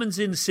the Germans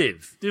in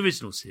Civ, the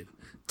original Civ,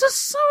 just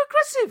so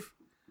aggressive.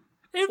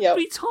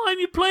 Every time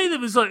you play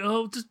them, it's like,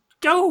 oh, just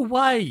go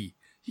away.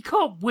 You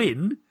can't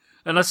win.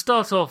 And I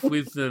start off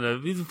with,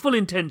 with the full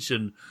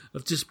intention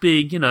of just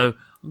being, I'm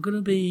going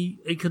to be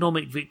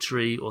economic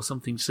victory or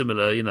something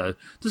similar,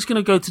 just going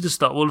to go to the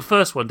start. Well, the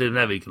first one didn't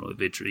have economic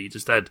victory.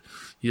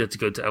 You had to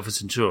go to Alpha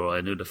Centauri.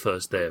 I knew the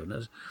first there. And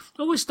I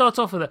always start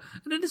off with that.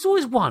 And then there's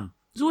always one.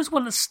 There's always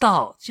one that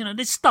starts,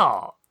 they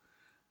start.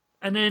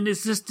 And then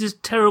there's just this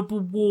terrible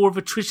war of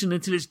attrition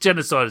until its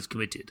genocide is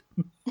committed.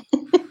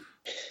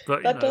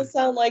 But, that does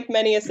sound like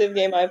many a Civ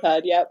game I've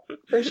had. Yep,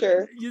 for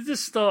sure. You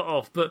just start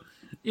off, but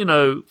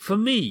for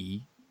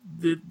me,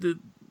 I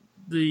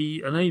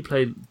know you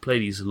play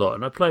these a lot,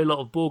 and I play a lot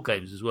of board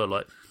games as well.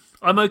 Like,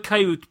 I'm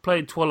okay with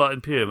playing Twilight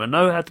Imperium. I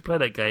know how to play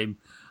that game.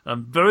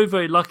 I'm very,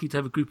 very lucky to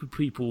have a group of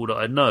people that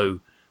I know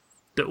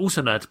that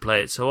also know how to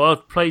play it. So our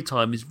play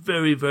time is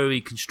very,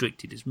 very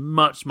constricted. It's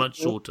much, much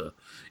shorter.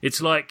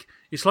 It's like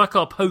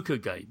our poker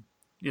game.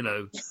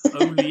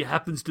 Only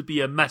happens to be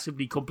a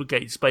massively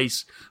complicated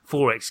space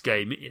 4X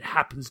game. It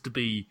happens to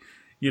be,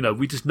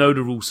 we just know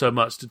the rules so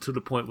much to the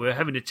point where we're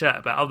having a chat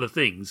about other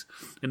things.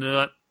 And they're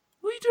like,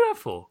 what are you doing that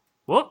for?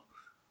 What?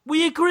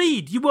 We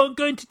agreed you weren't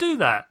going to do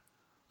that.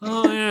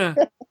 Oh, yeah.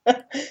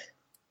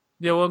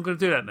 Yeah, well, I'm going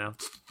to do that now.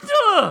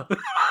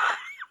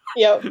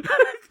 Yep.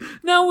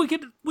 Now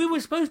we were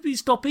supposed to be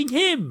stopping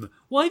him.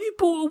 Why have you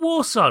bought a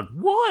War Sun?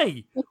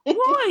 Why?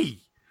 Why?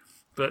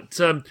 But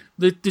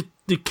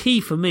the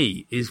key for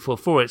me is for a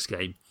 4X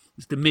game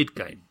is the mid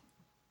game.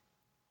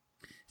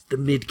 It's the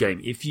mid game.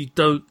 If you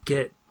don't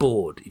get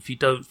bored, if you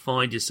don't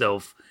find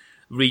yourself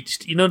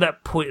reached,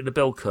 that point in the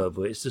bell curve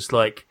where it's just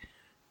like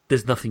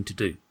there's nothing to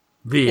do.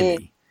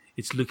 Really,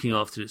 it's looking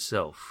after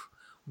itself.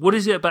 What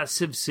is it about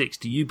Civ 6?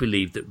 Do you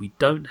believe that we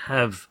don't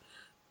have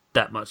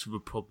that much of a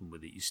problem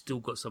with it? You still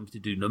got something to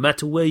do, no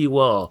matter where you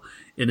are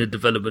in the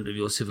development of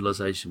your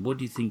civilization. What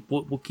do you think?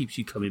 What keeps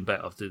you coming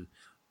back after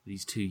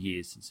these 2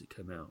 years since it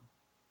came out?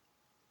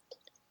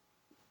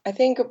 I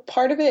think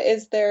part of it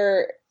is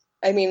there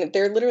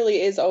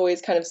literally is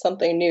always kind of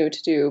something new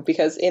to do,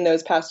 because in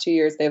those past 2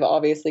 years, they've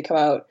obviously come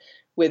out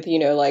with,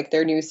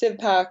 their new Civ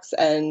packs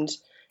and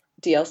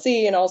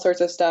DLC and all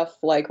sorts of stuff,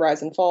 like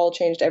Rise and Fall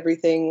changed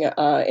everything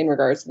in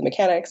regards to the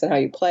mechanics and how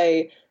you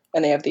play.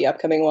 And they have the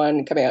upcoming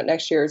one coming out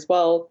next year as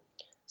well.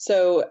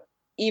 So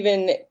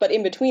but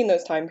in between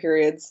those time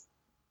periods,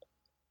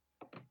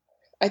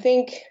 I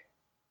think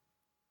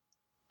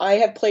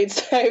I've played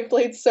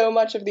so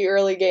much of the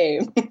early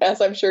game,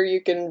 as I'm sure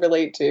you can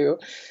relate to,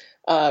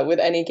 with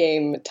any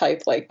game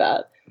type like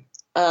that.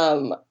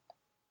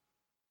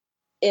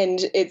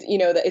 And it's,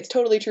 it's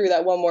totally true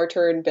that one more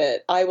turn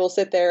bit. I will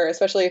sit there,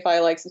 especially if I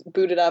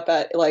boot it up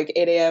at 8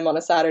 a.m. on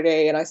a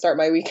Saturday and I start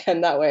my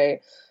weekend that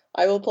way.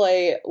 I will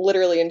play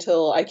literally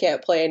until I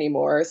can't play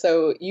anymore.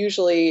 So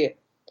usually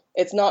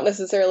it's not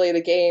necessarily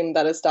the game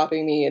that is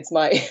stopping me. It's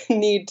my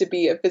need to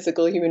be a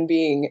physical human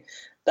being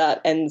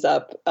that ends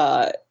up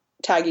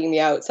tagging me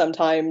out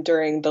sometime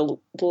during the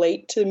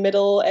late to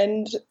middle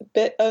end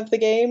bit of the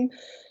game.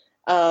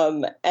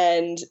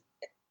 And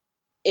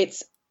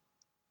it's,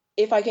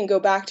 if I can go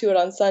back to it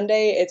on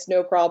Sunday, it's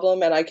no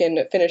problem. And I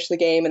can finish the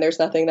game and there's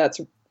nothing that's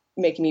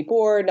making me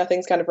bored.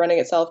 Nothing's kind of running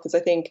itself. Because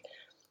I think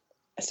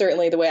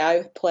certainly the way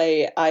I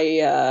play,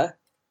 I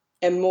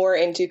am more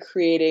into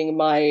creating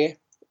my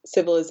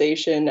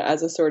civilization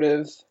as a sort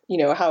of,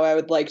 how I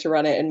would like to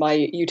run it in my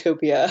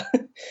utopia.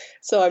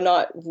 So I'm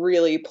not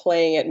really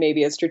playing it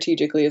maybe as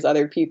strategically as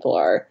other people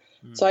are.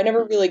 So I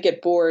never really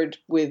get bored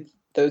with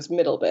those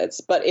middle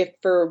bits. But if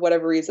for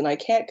whatever reason I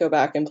can't go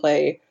back and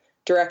play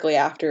directly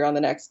after on the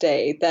next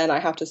day, then I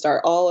have to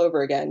start all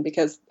over again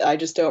because I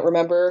just don't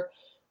remember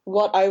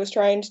what I was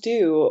trying to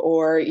do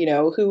or,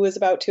 who was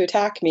about to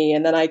attack me,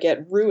 and then I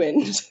get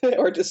ruined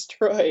or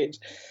destroyed.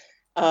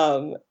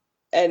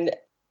 And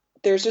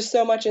there's just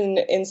so much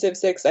in Civ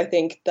 6, I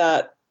think,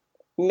 that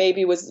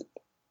maybe was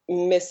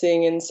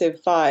missing in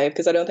Civ 5,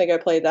 because I don't think I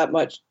played that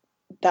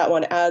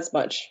one as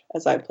much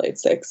as I played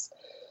 6,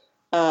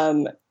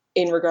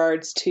 in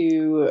regards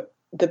to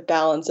the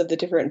balance of the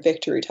different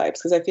victory types,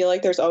 because I feel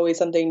like there's always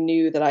something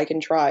new that I can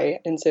try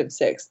in Civ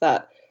 6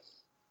 that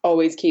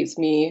always keeps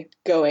me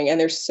going. And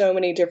there's so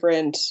many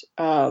different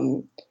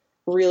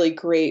really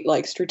great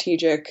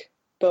strategic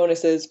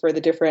bonuses for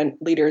the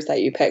different leaders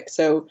that you pick.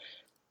 So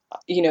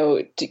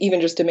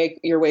even just to make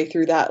your way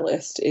through that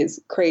list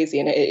is crazy,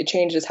 and it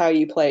changes how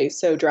you play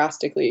so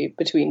drastically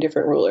between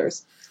different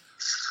rulers.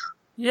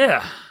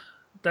 Yeah,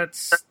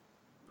 that's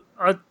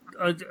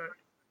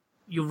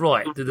you're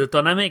right. The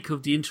dynamic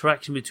of the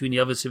interaction between the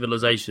other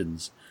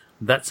civilizations,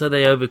 that's how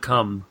they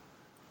overcome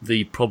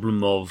the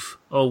problem of,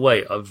 oh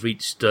wait, I've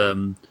reached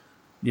a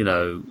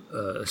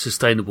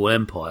sustainable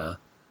empire,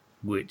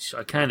 which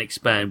I can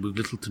expand with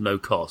little to no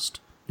cost.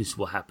 This is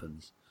what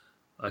happens.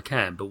 I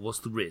can, but what's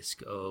the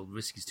risk? Oh, the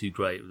risk is too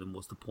great, then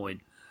what's the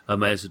point? I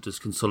may as well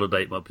just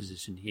consolidate my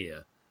position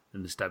here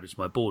and establish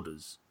my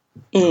borders.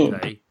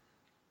 Okay,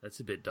 that's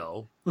a bit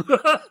dull.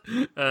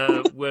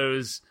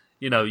 Whereas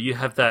you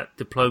have that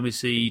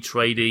diplomacy,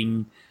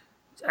 trading,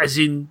 as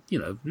in,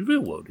 the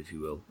real world, if you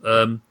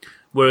will.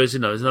 Whereas,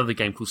 there's another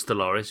game called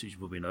Stellaris, which you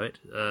probably know it.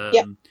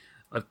 Yeah.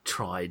 I've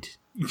tried.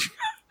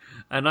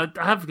 And I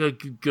have a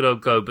good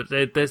old go, but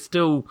they're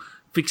still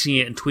fixing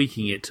it and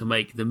tweaking it to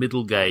make the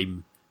middle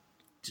game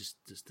just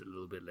a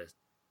little bit less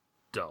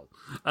dull.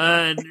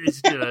 And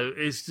it's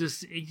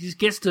it just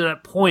gets to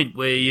that point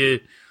where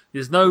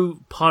there's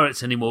no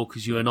pirates anymore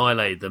because you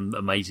annihilated them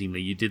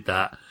amazingly. You did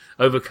that,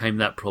 overcame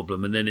that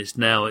problem, and then it's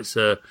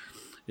a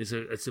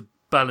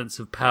balance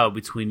of power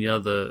between the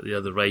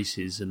other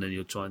races, and then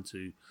you're trying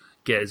to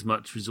get as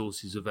much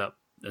resources without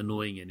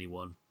annoying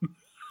anyone.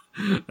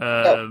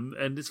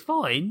 And it's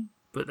fine,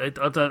 but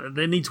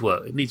they need to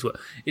work. It needs work.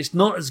 It's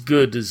not as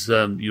good as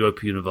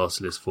Europa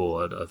Universalis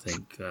 4, I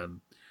think.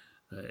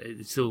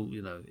 It's still,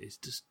 it's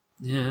just,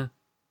 yeah.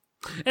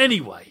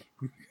 Anyway,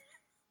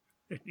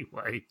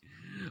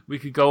 we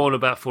could go on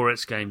about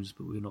 4X games,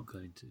 but we're not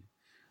going to.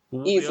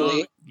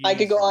 Easily. I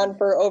could go on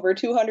for over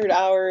 200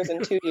 hours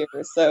in 2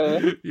 years.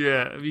 So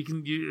yeah, you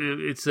can.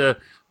 It's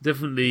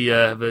definitely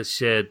have a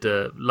shared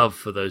love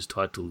for those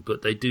titles,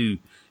 but they do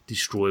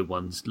destroy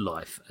one's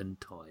life and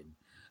time.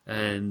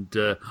 And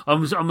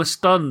I'm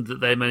stunned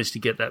that they managed to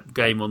get that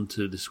game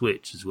onto the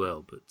Switch as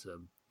well. But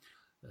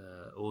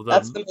although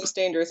that's the most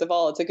dangerous of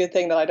all. It's a good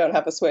thing that I don't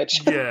have a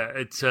Switch. Yeah,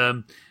 it's.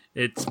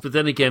 But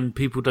then again,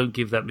 people don't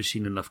give that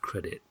machine enough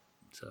credit,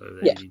 so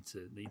they need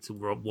to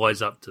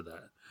wise up to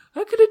that.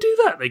 How could they do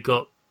that? They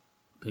got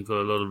a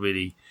lot of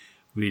really,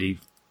 really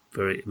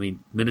very. I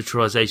mean,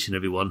 miniaturization.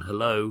 Everyone,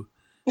 hello.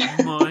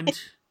 Never mind.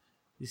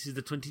 This is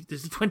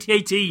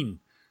 2018.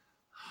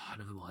 Oh,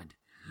 never mind.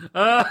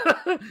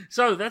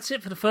 So that's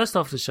it for the first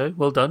half of the show.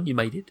 Well done, you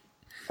made it.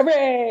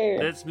 Hooray!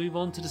 Let's move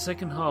on to the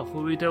second half,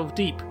 where we delve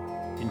deep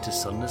into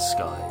Sunless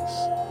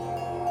Skies.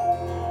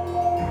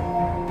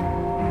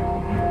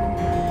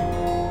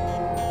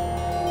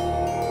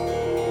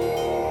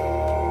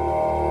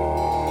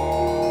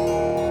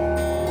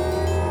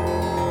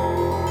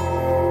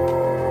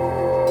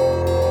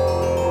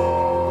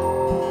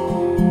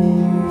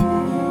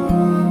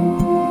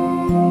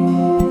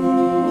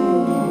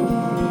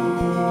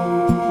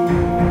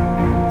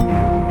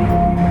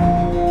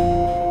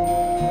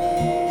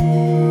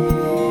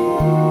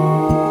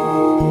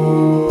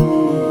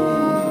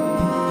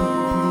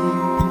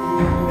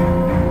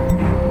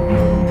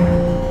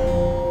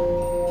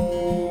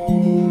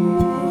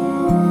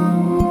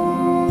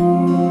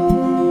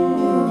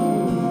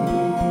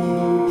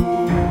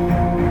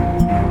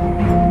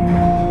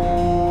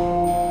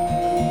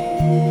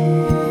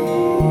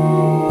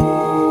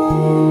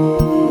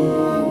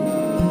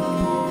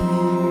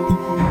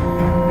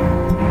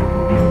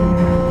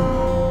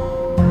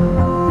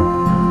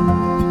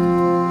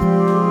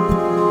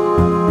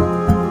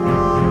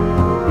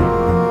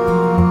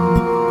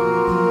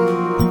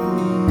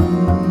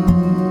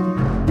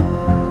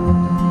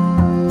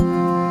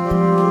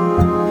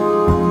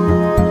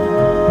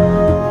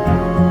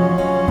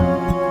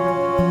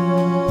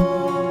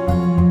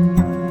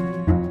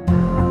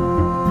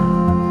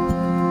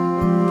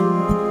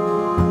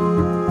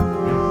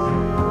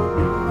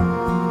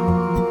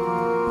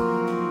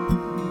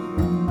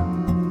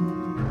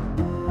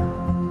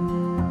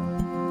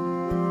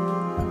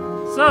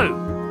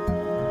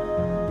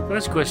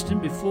 First question,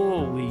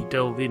 before we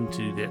delve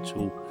into the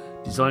actual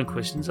design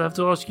questions, I have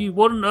to ask you,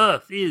 what on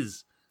earth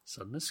is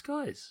Sunless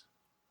Skies?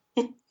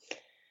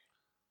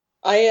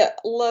 I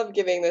love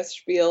giving this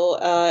spiel.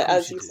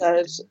 As you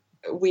said,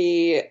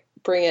 we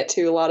bring it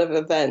to a lot of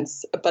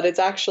events, but it's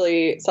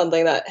actually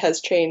something that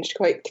has changed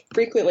quite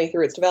frequently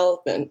through its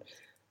development,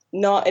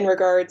 not in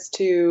regards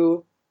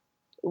to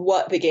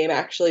what the game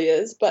actually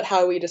is, but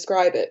how we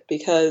describe it,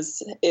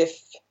 because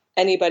if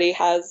anybody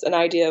has an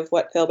idea of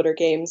what Failbetter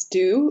games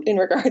do in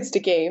regards to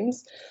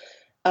games,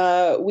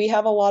 we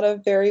have a lot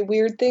of very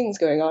weird things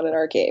going on in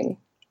our game.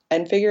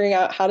 And figuring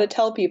out how to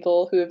tell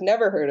people who have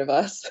never heard of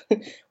us,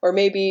 or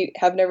maybe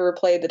have never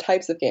played the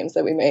types of games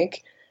that we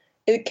make,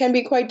 it can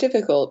be quite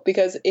difficult,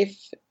 because if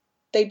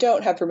they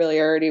don't have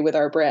familiarity with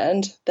our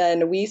brand,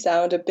 then we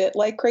sound a bit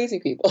like crazy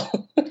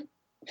people.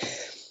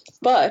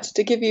 But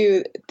to give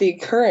you the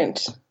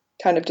current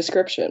kind of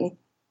description,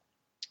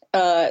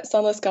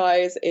 Sunless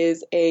Skies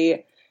is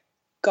a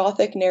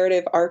gothic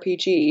narrative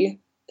RPG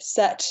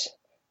set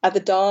at the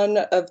dawn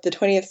of the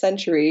 20th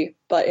century,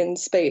 but in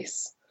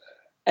space.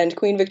 And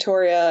Queen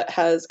Victoria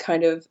has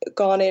kind of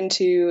gone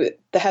into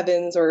the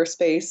heavens or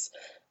space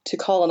to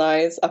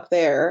colonize up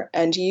there,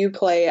 and you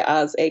play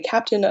as a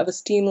captain of a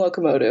steam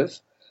locomotive,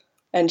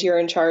 and you're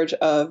in charge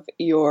of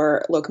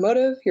your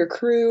locomotive, your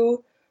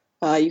crew.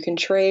 You can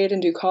trade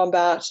and do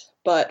combat,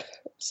 but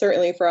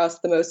certainly for us,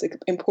 the most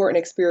important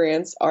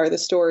experience are the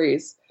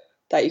stories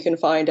that you can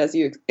find as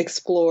you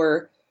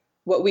explore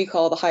what we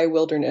call the high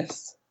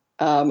wilderness,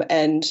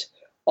 and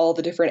all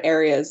the different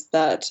areas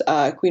that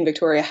Queen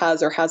Victoria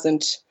has or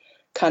hasn't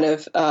kind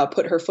of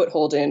put her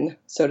foothold in,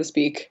 so to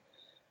speak.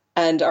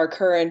 And our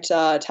current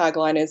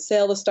tagline is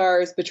 "Sail the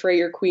stars, betray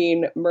your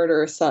queen,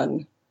 murder a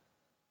son."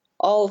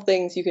 All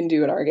things you can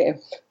do in our game.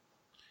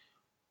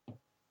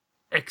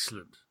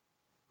 Excellent.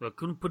 I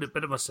couldn't put it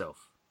better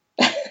myself.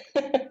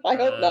 I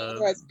hope not,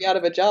 otherwise I'd be out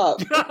of a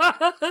job.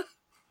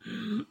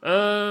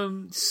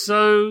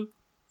 So,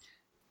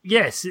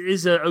 yes, it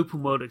is an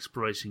open world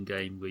exploration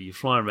game where you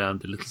fly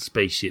around a little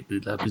spaceship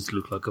that happens to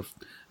look like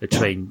a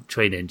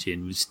train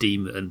engine with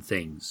steam and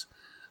things.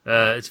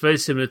 It's very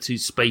similar to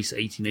Space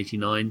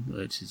 1889,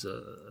 which is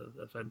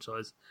a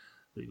franchise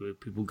where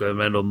people go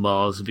around on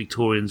Mars,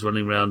 Victorians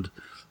running around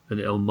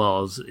on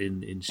Mars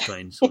in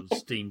strange sort of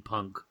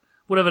steampunk,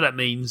 whatever that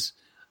means.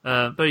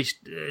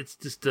 It's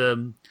just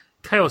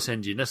Chaos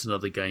Engine. That's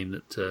another game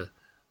that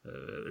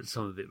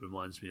some of it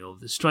reminds me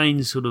of. The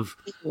strange sort of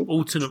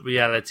alternate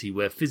reality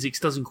where physics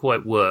doesn't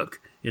quite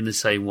work in the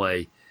same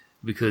way,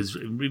 because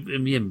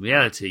in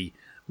reality,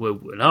 well,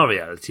 in our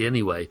reality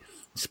anyway,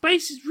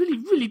 space is really,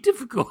 really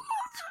difficult.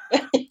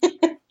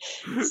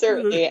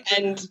 Certainly,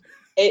 and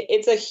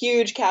it's a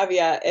huge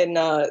caveat in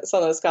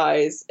Son of the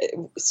Skies.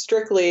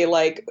 Strictly,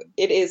 like,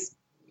 it is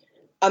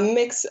a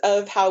mix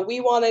of how we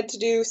wanted to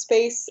do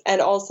space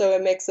and also a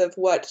mix of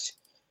what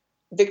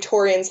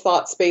Victorians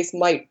thought space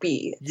might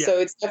be. Yeah. So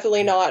it's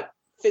definitely not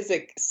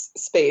physics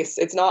space.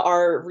 It's not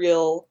our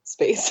real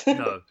space.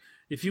 No.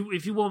 If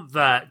you want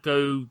that,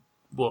 go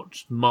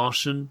watch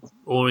Martian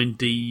or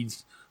indeed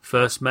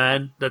First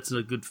Man. That's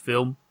a good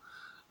film.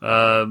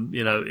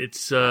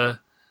 It's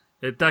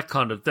that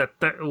kind of that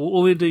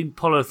or indeed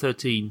Apollo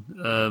 13.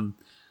 All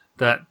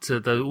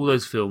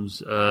those films.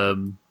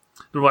 The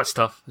Right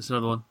Stuff. That's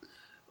another one.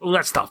 All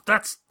that stuff.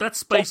 That's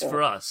space definitely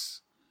for us.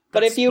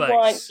 But if you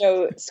want,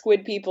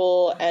 squid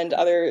people and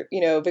other,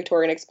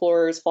 Victorian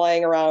explorers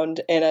flying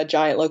around in a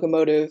giant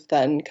locomotive,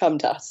 then come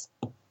to us.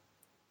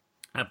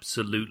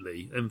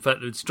 Absolutely. In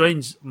fact, it's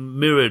strange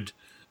mirrored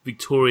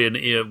Victorian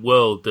era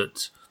world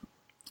that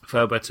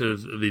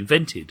Failbetter have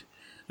invented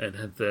and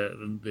have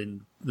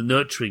been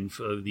nurturing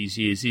for over these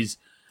years is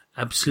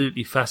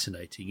absolutely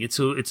fascinating. It's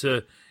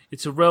a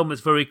realm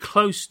that's very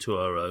close to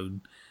our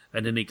own,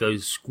 and then it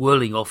goes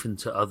swirling off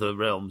into other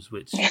realms,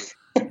 which.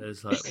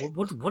 It's like,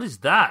 what is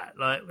that?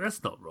 Like,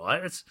 that's not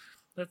right.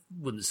 That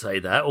wouldn't say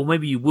that, or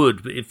maybe you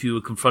would, but if you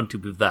were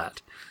confronted with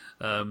that,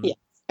 the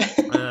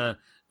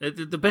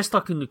best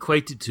I can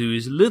equate it to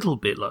is a little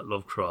bit like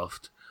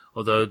Lovecraft,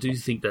 although I do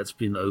think that's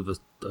been over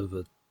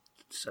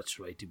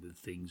saturated with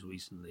things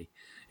recently.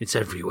 It's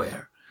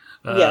everywhere.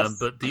 Yes.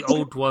 But the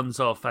old ones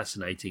are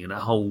fascinating, and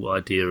that whole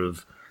idea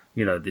of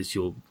this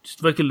you're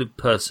just a regular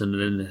person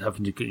and then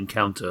having to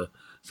encounter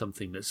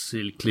something that's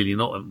clearly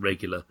not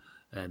regular.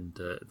 And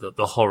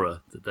the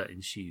horror that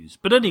ensues.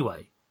 But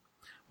anyway,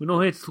 we're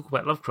not here to talk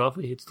about Lovecraft,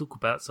 we're here to talk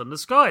about Son of the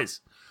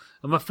Skies.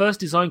 And my first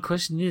design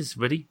question is,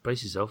 ready?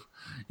 Brace yourself.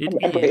 It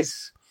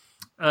is,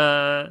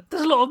 there's a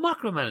lot of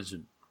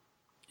micromanagement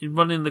in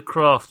running the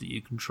craft that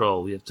you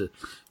control. You have to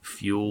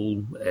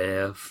fuel,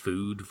 air,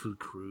 food for the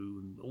crew,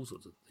 and all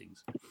sorts of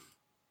things.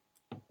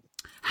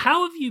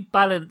 How have you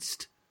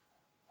balanced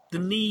the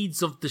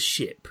needs of the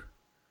ship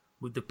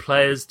with the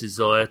player's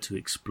desire to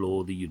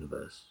explore the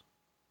universe?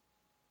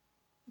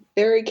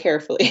 Very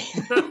carefully.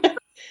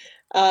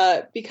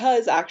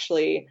 Because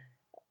actually,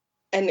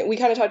 and we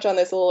kind of touched on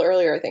this a little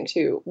earlier, I think,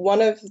 too,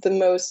 one of the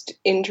most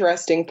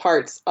interesting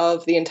parts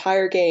of the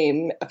entire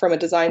game from a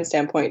design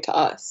standpoint to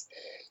us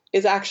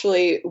is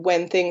actually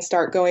when things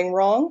start going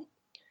wrong.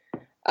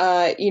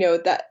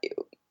 That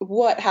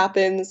what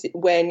happens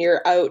when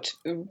you're out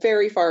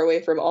very far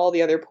away from all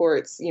the other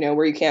ports,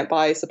 where you can't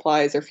buy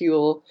supplies or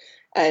fuel,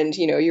 and,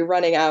 you're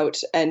running out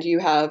and you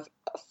have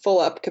full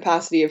up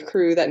capacity of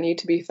crew that need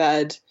to be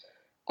fed.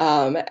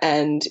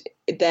 And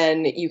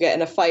then you get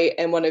in a fight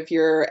and one of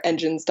your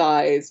engines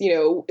dies.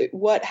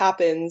 What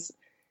happens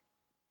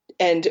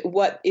and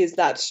what is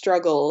that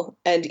struggle?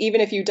 And even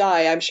if you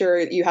die, I'm sure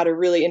you had a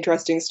really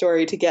interesting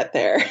story to get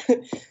there.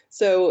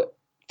 So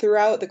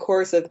throughout the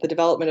course of the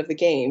development of the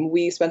game,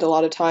 we spent a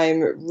lot of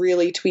time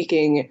really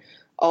tweaking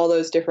all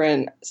those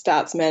different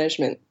stats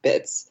management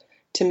bits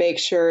to make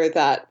sure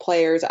that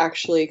players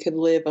actually could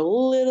live a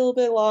little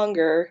bit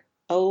longer,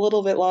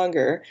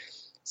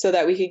 so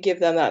that we could give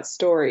them that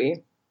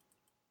story.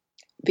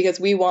 Because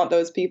we want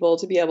those people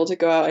to be able to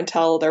go out and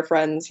tell their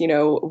friends,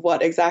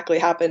 what exactly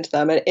happened to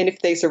them. And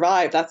if they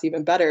survive, that's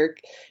even better,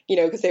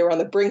 because they were on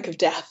the brink of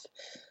death.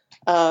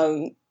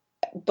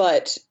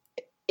 But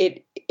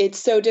it's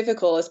so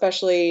difficult,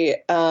 especially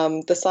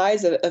the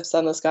size of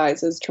Sunless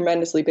Skies is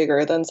tremendously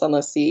bigger than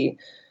Sunless Sea.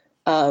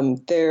 In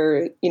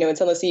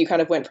Sunless Sea, you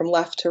kind of went from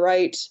left to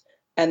right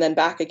and then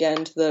back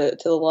again to the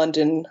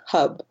London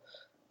hub.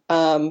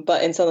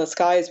 But in Sunless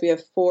Skies, we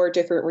have 4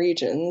 different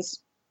regions,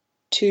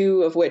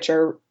 2 of which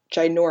are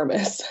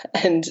ginormous,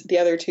 and the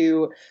other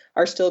 2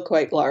 are still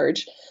quite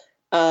large.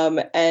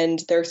 And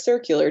they're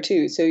circular,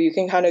 too, so you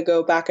can kind of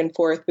go back and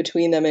forth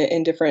between them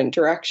in different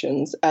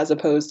directions, as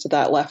opposed to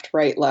that left,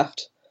 right,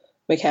 left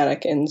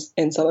mechanic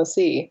in Sunless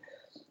Sea.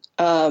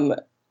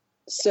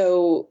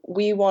 So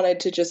we wanted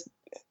to just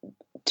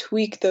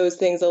tweak those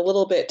things a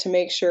little bit to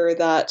make sure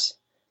that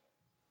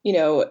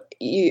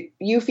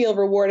you feel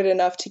rewarded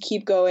enough to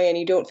keep going, and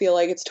you don't feel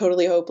like it's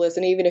totally hopeless.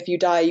 And even if you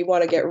die, you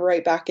want to get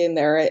right back in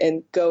there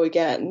and go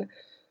again.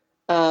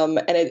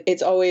 And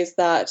it's always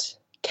that,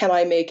 can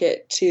I make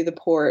it to the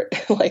port?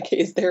 Like,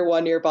 is there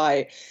one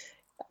nearby?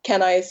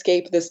 Can I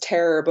escape this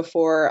terror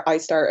before I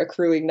start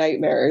accruing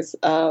nightmares?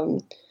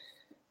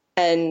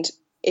 And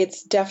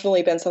it's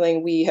definitely been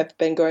something we have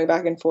been going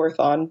back and forth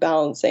on,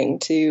 balancing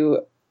to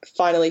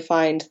finally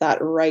find that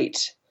right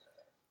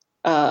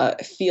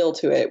feel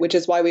to it, which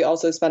is why we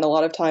also spend a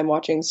lot of time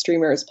watching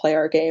streamers play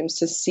our games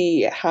to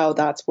see how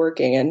that's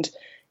working. And,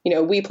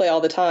 we play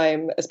all the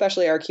time,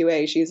 especially our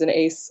QA. She's an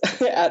ace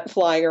at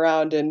flying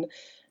around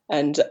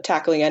and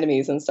tackling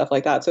enemies and stuff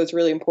like that. So it's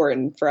really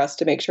important for us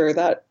to make sure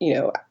that,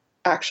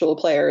 actual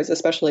players,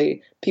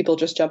 especially people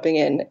just jumping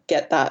in,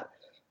 get that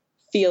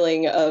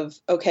feeling of,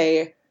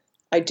 okay,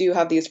 I do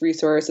have these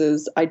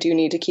resources. I do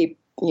need to keep,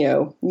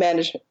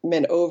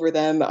 management over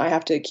them. I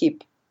have to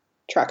keep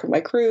track of my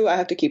crew. I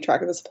have to keep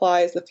track of the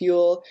supplies, the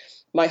fuel,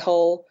 my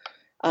hull.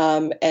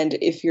 And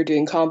if you're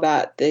doing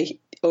combat, the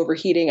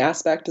overheating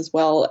aspect as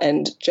well,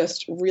 and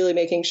just really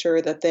making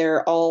sure that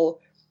they're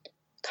all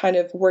kind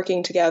of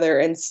working together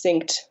and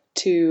synced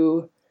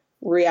to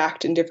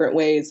react in different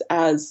ways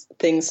as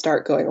things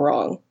start going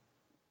wrong.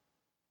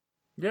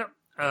 Yeah.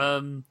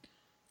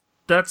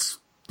 That's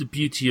the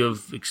beauty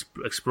of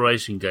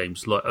exploration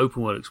games, like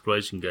open world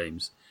exploration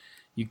games.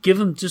 You give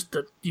them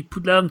you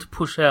allow them to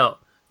push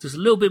out just a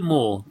little bit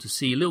more, to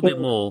see a little bit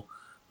more,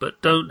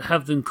 but don't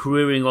have them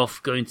careering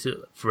off going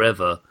to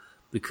forever,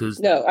 because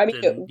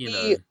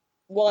we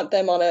want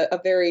them on a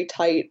very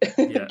tight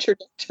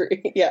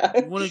trajectory. Yeah,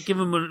 you want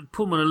to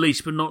put them on a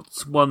leash, but not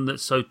one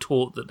that's so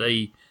taut that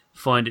they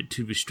find it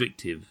too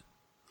restrictive.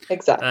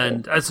 Exactly.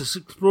 And as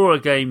an explorer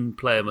game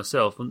player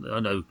myself, I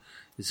know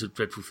it's a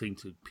dreadful thing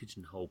to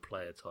pigeonhole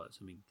player types.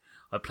 I mean,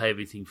 I play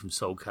everything from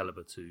Soul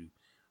Calibur to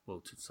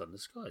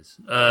Sunless Skies.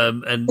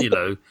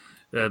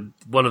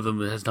 One of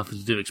them has nothing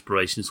to do with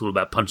exploration. It's all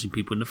about punching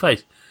people in the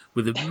face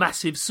with a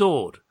massive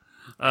sword.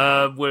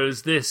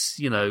 Whereas this,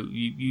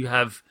 you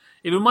have...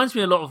 It reminds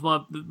me a lot of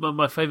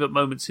my favourite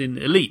moments in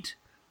Elite,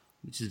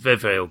 which is a very,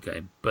 very old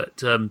game.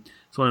 But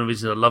it's one of the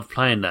reasons I love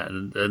playing that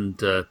and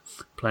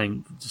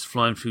playing, just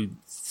flying through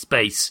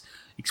space,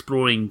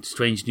 exploring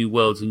strange new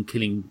worlds and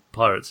killing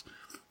pirates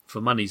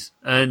for monies.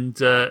 And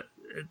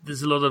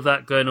there's a lot of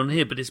that going on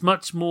here, but it's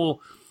much more...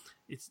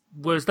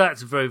 Whereas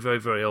that's a very, very,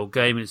 very old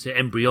game, and it's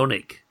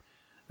embryonic.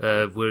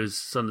 Whereas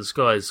Sunless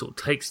Skies sort of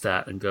takes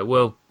that and go,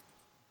 well,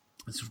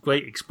 it's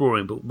great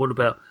exploring, but what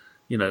about,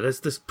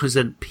 let's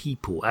present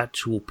people,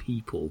 actual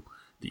people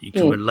that you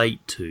can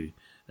relate to,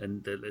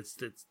 and let's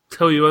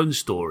tell your own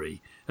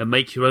story and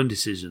make your own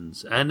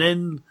decisions, and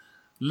then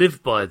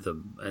live by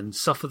them and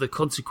suffer the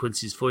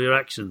consequences for your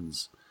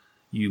actions.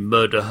 You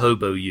murder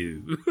hobo,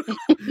 you.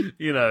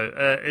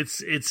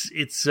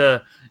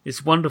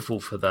 It's wonderful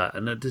for that,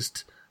 and it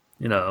just.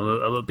 I'm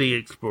a big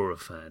Explorer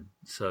fan,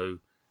 so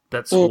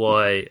that's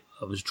why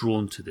I was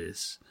drawn to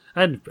this,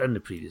 and the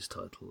previous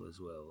title as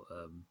well,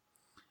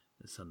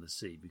 Sun the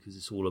Sea, because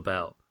it's all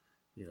about,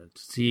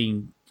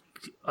 seeing.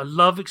 I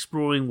love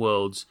exploring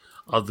worlds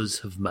others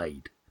have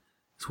made.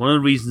 It's one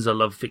of the reasons I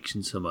love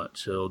fiction so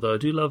much, although I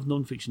do love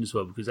non-fiction as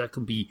well, because that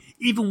can be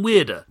even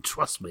weirder,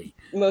 trust me.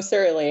 Most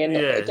certainly, and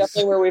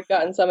definitely where we've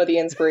gotten some of the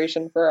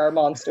inspiration for our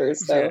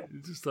monsters. So. Yeah,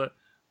 it's just like,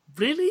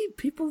 really?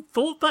 People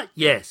thought that?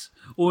 Yes.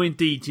 Or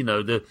indeed,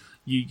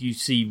 you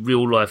see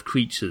real life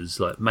creatures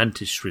like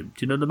mantis shrimp.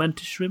 Do you know the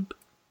mantis shrimp?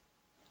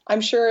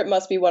 I'm sure it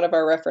must be one of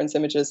our reference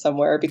images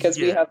somewhere, because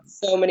we have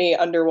so many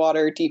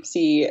underwater deep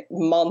sea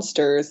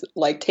monsters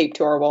like taped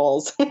to our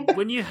walls.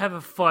 When you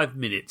have 5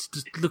 minutes,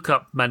 just look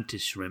up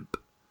mantis shrimp.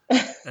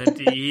 And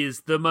he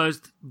is the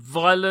most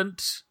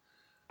violent.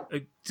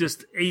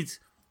 He's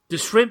the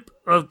shrimp.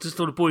 I just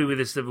want to bore you with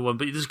this, everyone,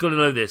 but you just got to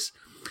know this.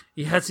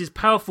 He has his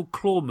powerful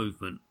claw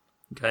movement.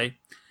 Okay,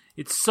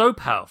 it's so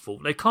powerful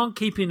they can't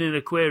keep him in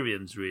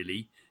aquariums,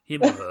 really,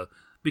 him or her,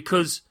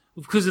 because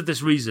of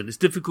this reason. It's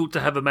difficult to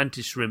have a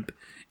mantis shrimp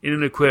in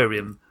an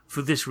aquarium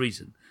for this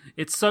reason.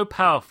 It's so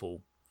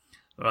powerful,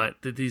 right?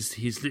 That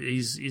he's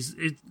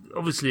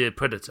obviously a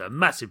predator, a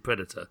massive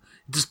predator.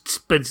 He just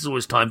spends all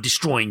his time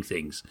destroying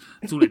things.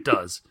 That's all it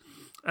does,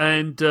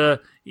 and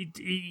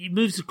he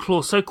moves the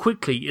claw so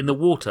quickly in the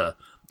water.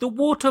 The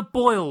water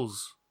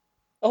boils.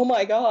 Oh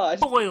my god!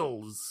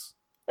 Boils.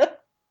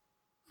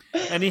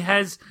 And he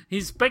has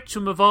his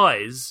spectrum of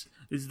eyes.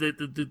 Is the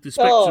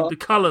spectrum, the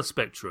color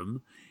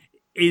spectrum,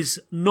 is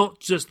not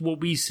just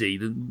what we see,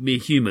 the mere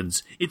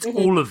humans. It's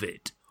all of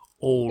it.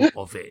 All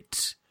of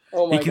it.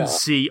 Oh my he can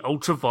see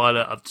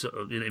ultraviolet up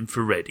to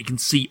infrared. He can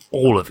see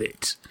all of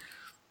it.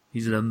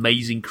 He's an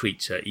amazing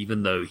creature,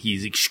 even though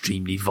he's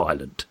extremely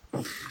violent.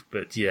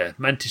 But yeah,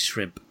 mantis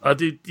shrimp.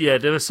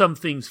 There are some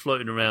things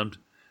floating around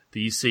that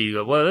you see. You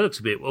go, well, that looks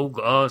a bit.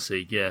 I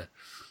see. Yeah.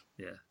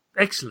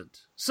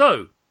 Excellent.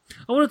 So,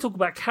 I want to talk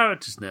about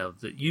characters now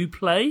that you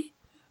play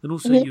and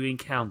also you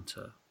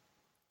encounter.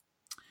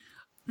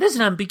 There's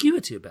an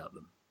ambiguity about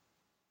them.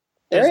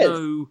 There's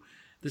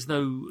there's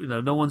no,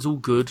 no one's all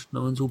good,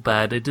 no one's all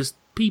bad. They're just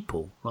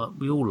people, like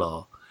we all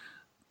are.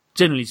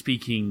 Generally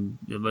speaking,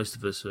 most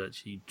of us are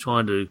actually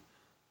trying to,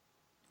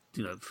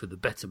 for the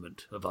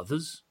betterment of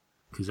others,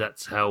 because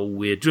that's how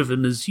we're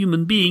driven as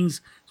human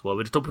beings. That's why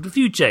we're at the top of the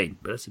food chain.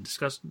 But that's a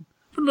discussion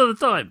for another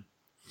time.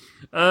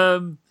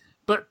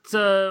 But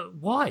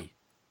why?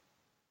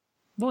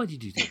 Why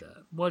did you do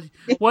that?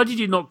 Why did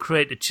you not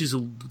create a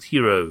chiseled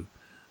hero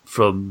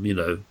from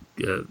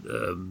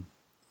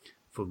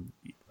from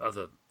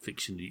other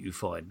fiction that you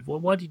find?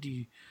 Why did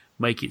you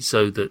make it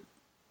so that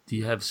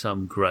you have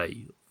some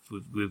grey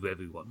with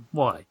everyone?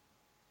 Why?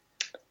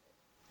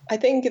 I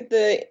think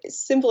the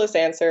simplest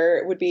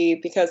answer would be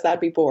because that'd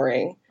be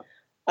boring.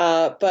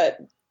 But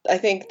I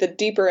think the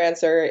deeper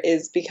answer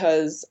is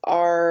because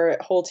our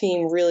whole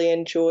team really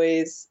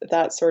enjoys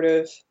that sort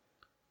of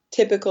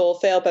typical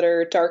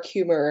Failbetter dark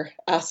humor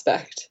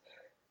aspect.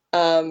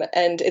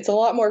 And it's a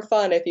lot more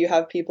fun if you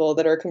have people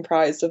that are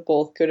comprised of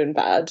both good and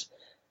bad.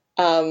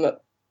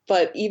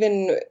 But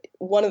even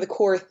one of the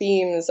core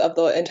themes of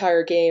the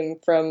entire game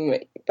from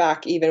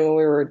back even when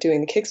we were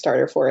doing the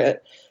Kickstarter for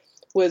it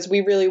was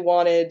we really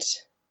wanted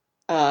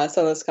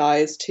Sunless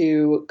Skies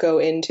to go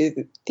into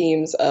the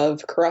themes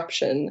of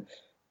corruption,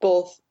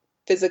 both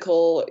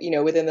physical,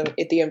 within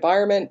the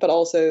environment, but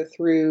also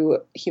through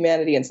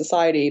humanity and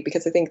society,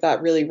 because I think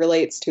that really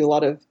relates to a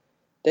lot of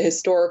the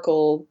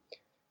historical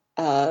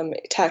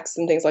texts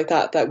and things like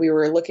that we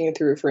were looking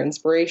through for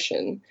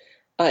inspiration.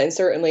 And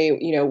certainly,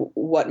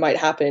 what might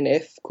happen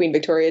if Queen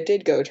Victoria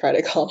did go try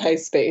to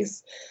colonize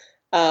space.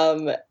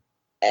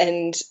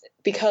 And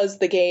because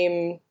the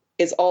game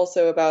is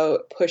also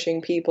about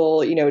pushing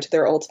people, to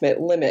their ultimate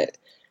limit,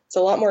 it's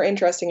a lot more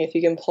interesting if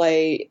you can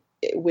play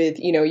with,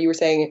 you were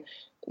saying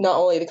not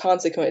only the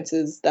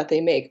consequences that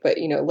they make, but,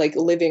 like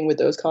living with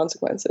those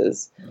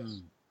consequences.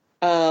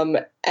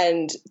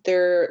 And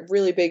they're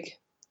really big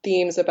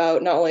themes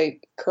about not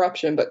only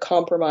corruption, but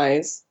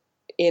compromise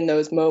in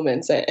those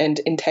moments and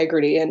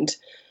integrity. And,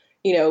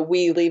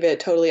 we leave it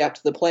totally up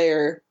to the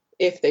player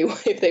if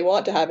they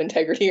want to have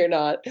integrity or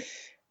not.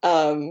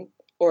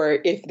 Or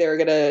if they're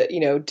going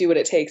to, do what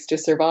it takes to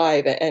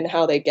survive and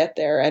how they get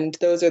there. And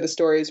those are the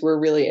stories we're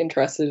really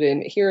interested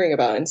in hearing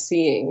about and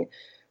seeing.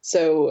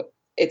 So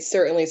it's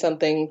certainly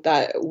something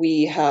that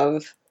we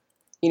have,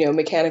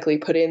 mechanically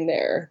put in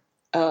there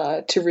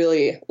to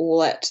really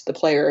let the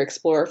player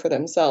explore for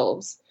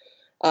themselves.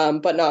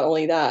 But not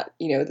only that,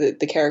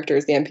 the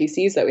characters, the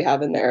NPCs that we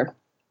have in there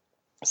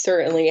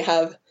certainly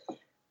have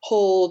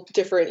whole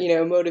different,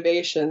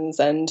 motivations,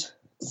 and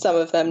some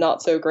of them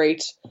not so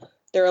great.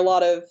 There are a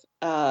lot of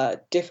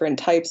different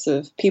types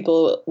of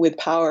people with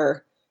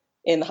power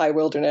in the High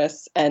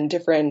Wilderness and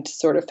different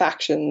sort of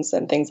factions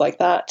and things like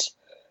that,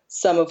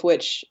 some of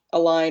which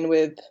align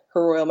with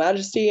Her Royal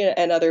Majesty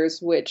and others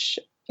which,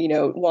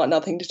 want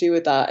nothing to do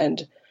with that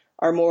and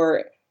are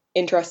more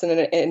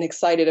interested and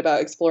excited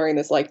about exploring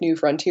this like new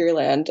frontier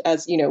land,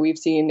 as, we've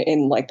seen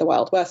in like the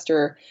Wild West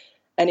or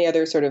any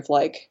other sort of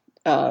like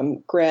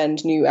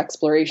grand new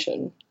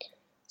exploration.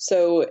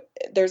 So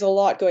there's a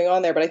lot going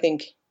on there, but I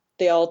think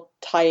they all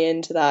tie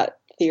into that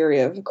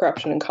theory of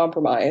corruption and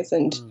compromise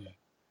and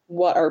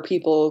what are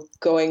people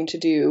going to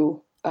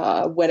do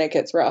when it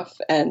gets rough,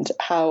 and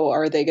how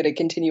are they going to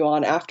continue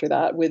on after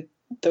that with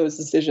those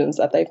decisions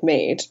that they've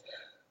made.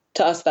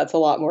 To us, that's a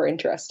lot more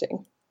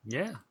interesting.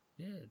 Yeah.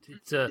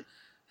 It's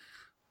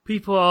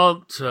people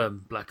aren't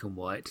black and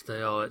white;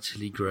 they are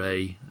actually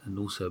grey and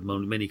also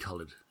many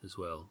coloured as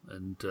well.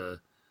 And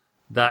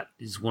that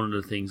is one of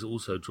the things that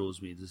also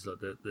draws me. There's like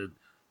the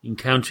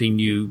encountering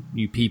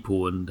new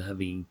people and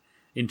having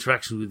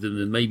interaction with them,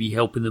 and maybe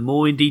helping them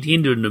or indeed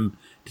hindering them,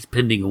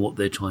 depending on what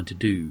they're trying to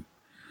do.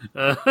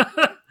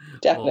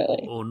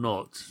 Definitely. Or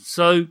not.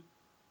 So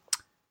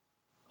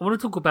I want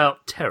to talk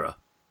about terror.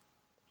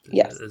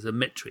 Yes. There's a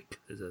metric,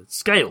 there's a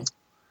scale,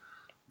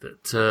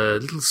 that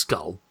little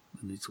skull,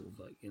 and it sort of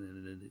like,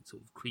 and then it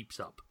sort of creeps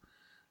up,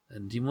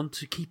 and you want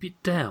to keep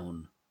it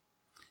down.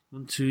 You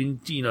want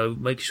to,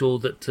 make sure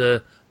that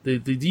the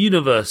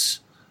universe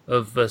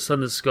of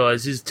Sunless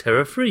Skies is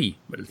terror-free,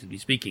 relatively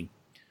speaking.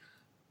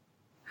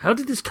 How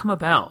did this come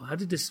about? How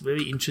did this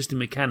very interesting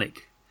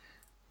mechanic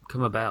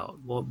come about?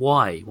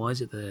 Why? Why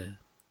is it there?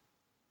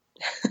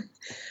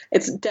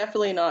 It's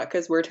definitely not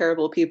because we're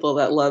terrible people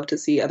that love to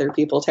see other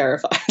people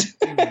terrified.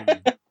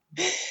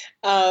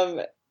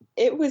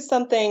 It was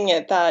something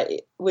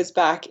that was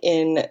back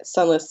in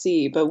Sunless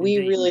Sea, but we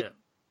really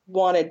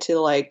wanted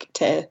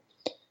to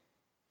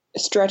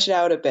stretch it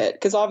out a bit,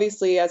 because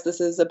obviously, as this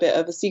is a bit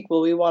of a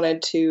sequel, we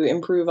wanted to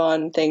improve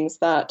on things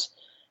that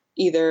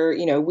either,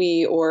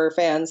 we or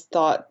fans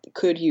thought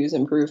could use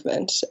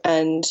improvement.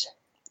 And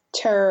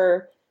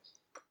terror,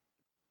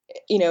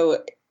 in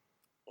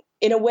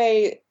a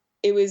way,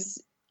 it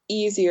was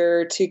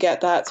easier to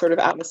get that sort of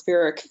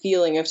atmospheric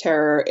feeling of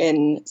terror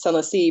in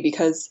Sunless Sea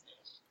because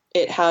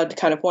it had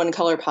kind of one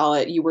color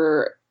palette. You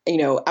were,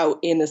 out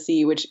in the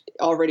sea, which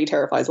already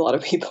terrifies a lot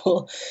of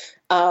people.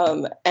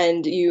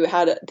 And you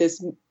had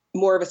this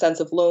more of a sense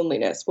of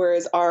loneliness,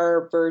 whereas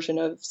our version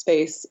of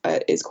space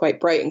is quite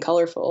bright and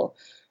colorful.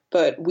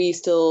 But we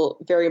still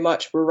very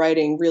much were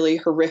writing really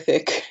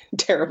horrific,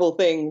 terrible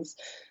things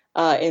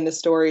in the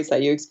stories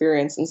that you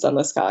experience in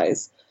Sunless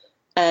Skies.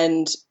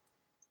 And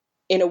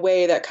in a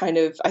way that kind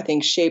of, I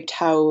think, shaped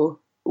how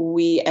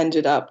we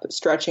ended up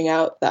stretching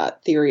out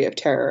that theory of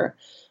terror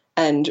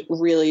and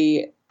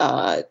really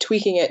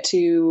tweaking it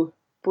to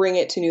bring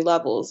it to new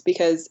levels.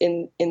 Because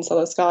in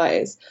Sunless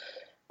Skies,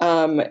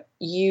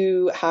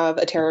 you have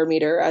a terror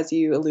meter, as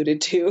you alluded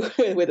to,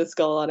 with a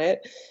skull on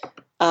it.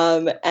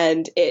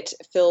 And it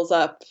fills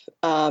up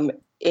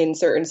in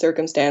certain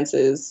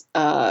circumstances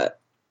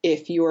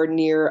if you're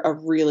near a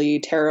really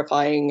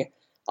terrifying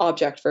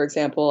object, for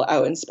example,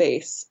 out in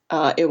space,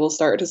 it will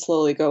start to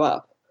slowly go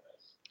up.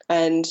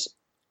 And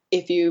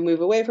if you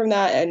move away from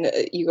that and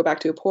you go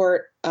back to a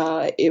port,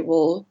 it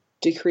will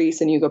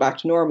decrease and you go back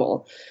to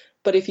normal.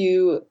 But if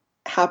you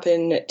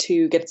happen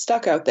to get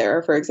stuck out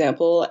there, for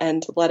example,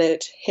 and let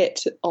it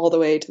hit all the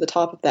way to the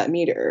top of that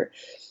meter,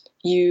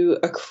 you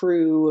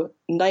accrue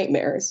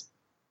nightmares.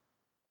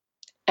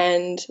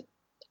 And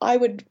I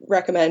would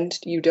recommend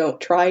you don't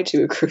try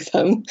to accrue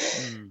them,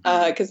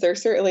 because they're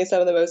certainly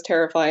some of the most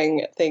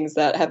terrifying things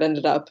that have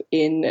ended up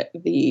in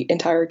the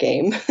entire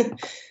game.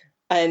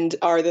 And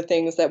are the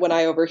things that when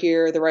I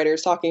overhear the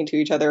writers talking to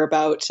each other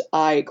about,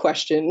 I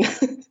question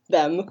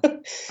them.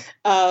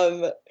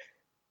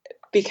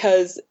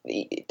 Because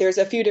there's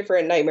a few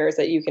different nightmares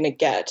that you can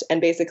get, and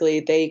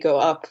basically they go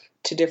up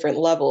to different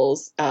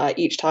levels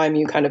each time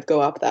you kind of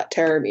go up that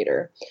terror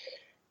meter.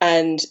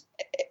 And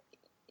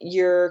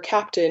your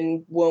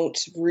captain won't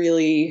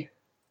really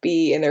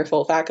be in their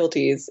full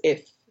faculties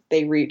if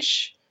they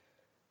reach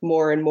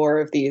more and more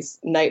of these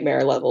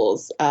nightmare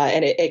levels,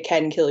 and it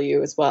can kill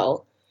you as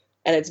well.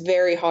 And it's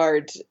very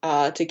hard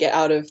to get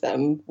out of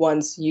them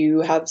once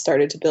you have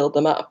started to build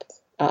them up.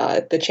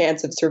 The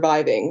chance of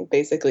surviving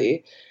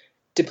basically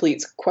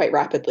depletes quite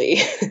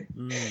rapidly.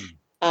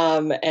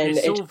 And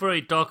it's all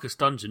very Darkest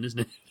Dungeon,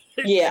 isn't it?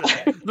 Yeah.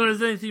 No,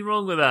 there's anything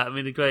wrong with that. I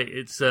mean, great.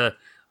 It's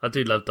I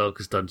do love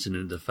Darkest Dungeon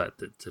and the fact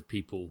that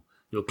people,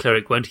 your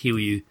cleric won't heal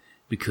you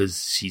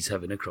because she's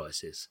having a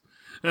crisis.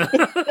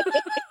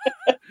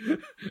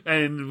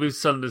 And with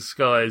Sunless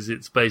Skies,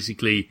 it's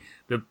basically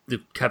the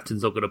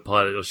captain's not going to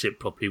pilot your ship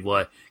properly.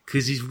 Why?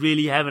 Because he's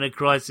really having a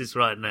crisis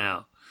right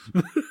now.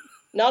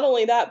 Not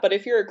only that, but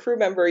if you're a crew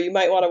member, you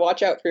might want to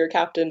watch out for your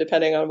captain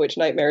depending on which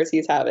nightmares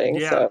he's having.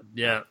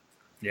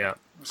 Yeah.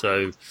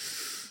 So,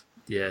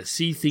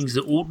 see things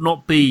that ought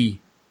not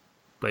be,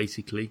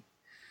 basically.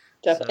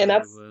 Definitely. So, and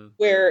that's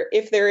where,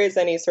 if there is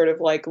any sort of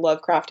like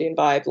Lovecraftian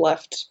vibe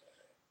left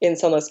in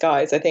Sunless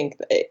Skies, I think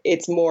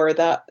it's more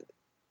that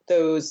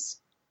those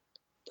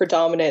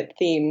predominant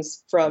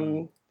themes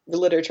from the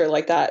literature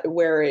like that,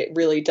 where it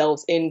really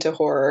delves into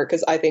horror.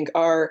 Because I think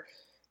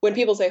when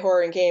people say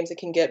horror in games, it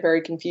can get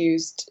very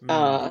confused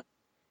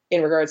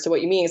in regards to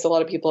what you mean. Because a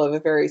lot of people have a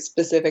very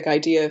specific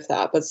idea of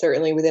that. But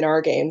certainly within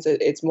our games,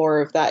 it's more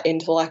of that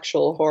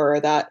intellectual horror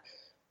that,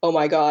 oh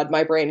my God,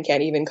 my brain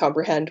can't even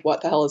comprehend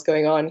what the hell is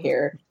going on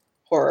here.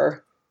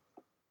 Horror.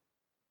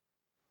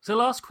 So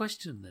last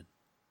question then.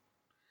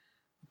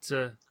 It's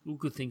all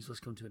good things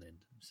must come to an end,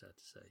 I'm sad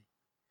to say.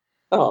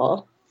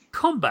 Aww.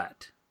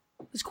 Combat.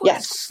 It's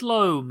quite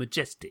slow,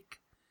 majestic.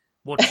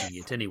 Watching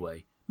it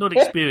anyway. Not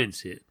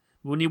experience it.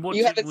 When you watch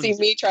haven't seen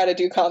me try to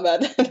do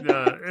combat.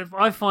 If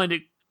I find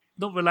it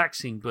not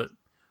relaxing, but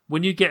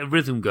when you get a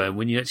rhythm going,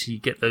 when you actually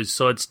get those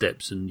side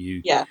steps and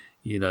you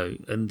know,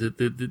 and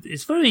the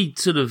it's very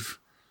sort of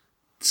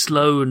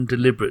slow and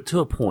deliberate to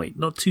a point,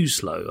 not too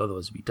slow,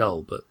 otherwise it'd be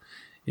dull. But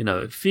you know,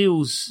 it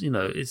feels, you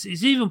know, it's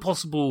even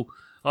possible.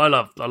 I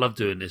love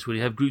doing this when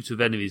you have groups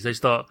of enemies. They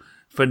start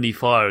friendly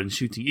fire and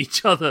shooting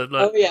each other.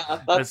 Like, oh yeah,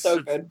 that's so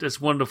good.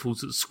 That's wonderful.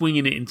 Sort of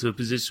swinging it into a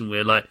position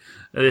where like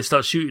they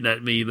start shooting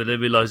at me, but they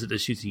realise that they're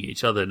shooting at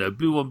each other. No,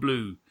 blue on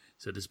blue,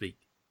 so to speak.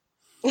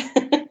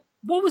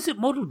 What was it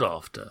modelled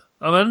after?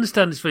 I mean, I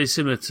understand it's very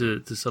similar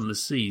to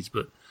Sunless Seas,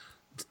 but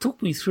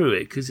talk me through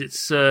it, because it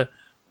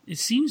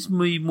seems to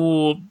me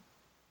more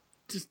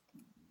just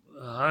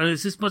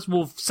it's just much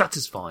more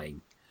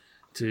satisfying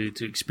to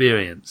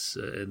experience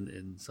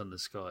in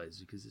Sunless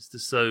Skies, because it's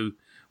just so,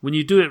 when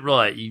you do it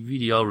right, you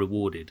really are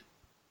rewarded.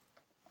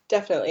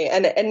 Definitely.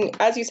 And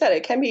as you said,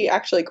 it can be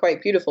actually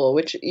quite beautiful,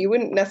 which you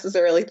wouldn't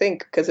necessarily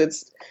think, because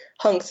it's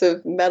hunks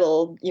of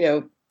metal, you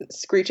know,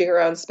 screeching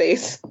around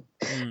space.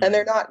 And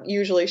they're not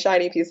usually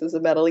shiny pieces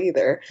of metal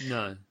either.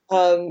 No.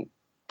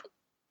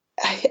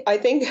 I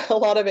think a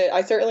lot of it,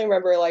 I certainly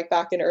remember like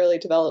back in early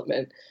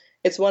development,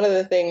 it's one of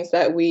the things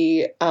that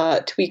we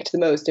tweaked the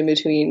most in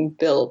between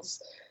builds.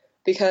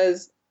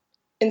 Because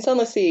in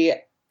Sunless Sea,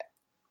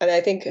 and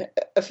I think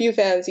a few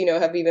fans, you know,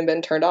 have even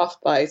been turned off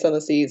by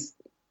Sunless Sea's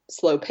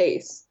slow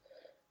pace,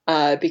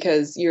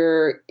 because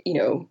you're, you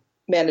know,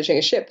 managing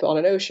a ship on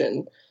an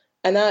ocean.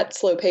 And that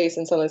slow pace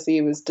in Sunless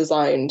Sea was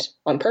designed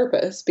on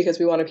purpose because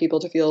we wanted people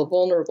to feel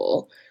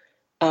vulnerable.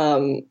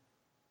 And,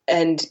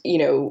 you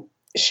know,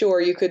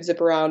 sure, you could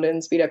zip around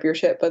and speed up your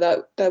ship,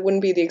 but that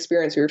wouldn't be the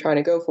experience we were trying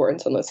to go for in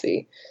Sunless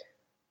Sea.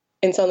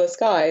 In Sunless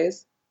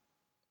Skies,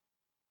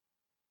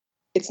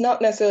 it's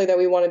not necessarily that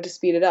we wanted to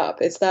speed it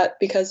up. It's that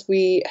because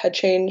we had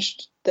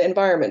changed the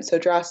environment so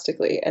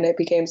drastically and it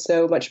became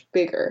so much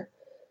bigger,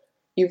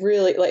 you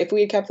really, like, if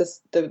we had kept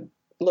the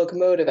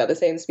locomotive at the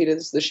same speed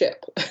as the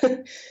ship,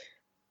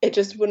 it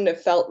just wouldn't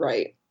have felt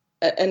right.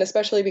 And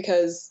especially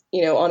because,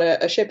 on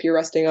a ship you're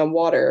resting on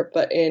water,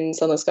 but in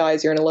Sunless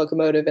Skies you're in a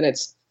locomotive and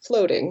it's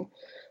floating.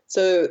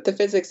 So the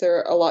physics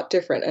are a lot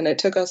different, and it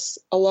took us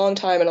a long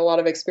time and a lot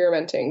of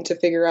experimenting to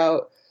figure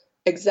out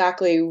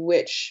exactly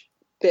which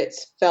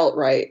bits felt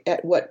right,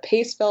 at what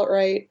pace felt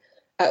right,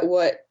 at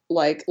what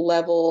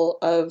level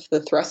of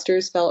the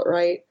thrusters felt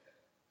right,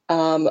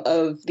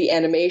 of the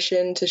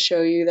animation to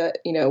show you that,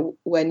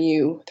 when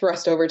you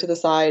thrust over to the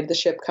side, the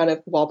ship kind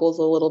of wobbles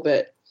a little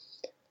bit.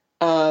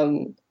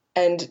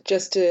 And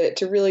just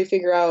to really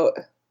figure out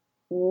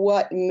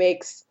what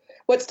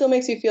still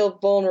makes you feel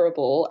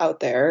vulnerable out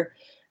there,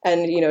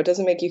 and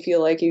doesn't make you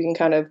feel like you can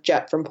kind of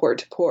jet from port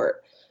to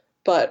port,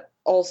 but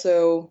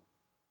also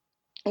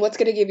what's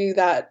going to give you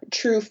that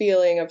true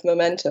feeling of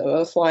momentum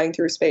of flying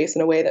through space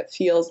in a way that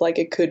feels like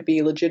it could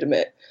be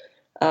legitimate,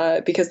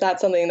 because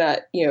that's something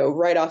that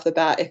right off the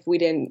bat, if we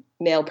didn't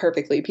nail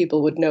perfectly,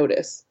 people would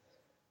notice.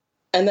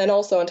 And then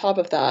also on top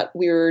of that,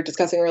 we were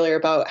discussing earlier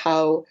about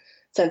how,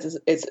 since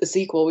it's a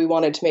sequel, we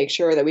wanted to make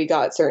sure that we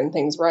got certain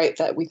things right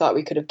that we thought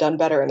we could have done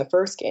better in the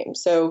first game.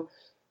 So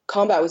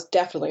combat was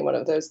definitely one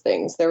of those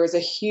things. There was a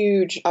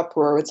huge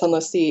uproar with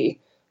Sunless Sea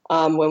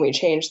when we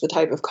changed the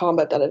type of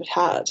combat that it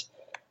had.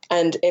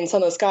 And in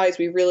Sunless Skies,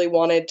 we really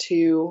wanted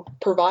to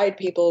provide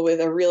people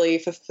with a really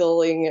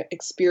fulfilling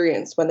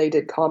experience when they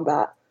did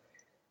combat.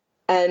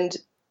 And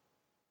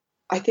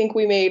I think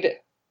we made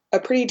a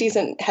pretty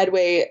decent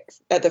headway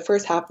at the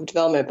first half of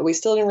development, but we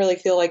still didn't really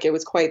feel like it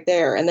was quite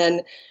there. And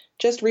then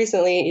just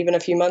recently, even a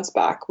few months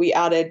back, we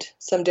added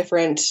some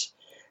different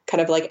kind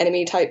of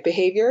enemy type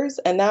behaviors,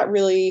 and that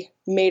really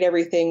made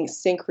everything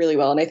sync really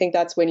well. And I think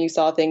that's when you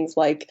saw things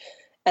like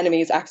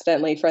enemies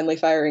accidentally friendly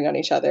firing on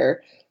each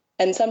other.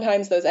 And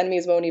sometimes those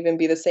enemies won't even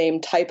be the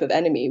same type of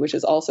enemy, which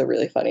is also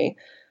really funny.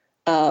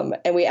 And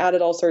we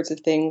added all sorts of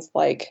things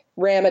like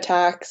ram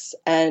attacks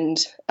and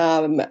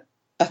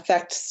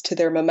effects to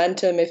their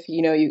momentum if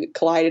you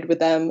collided with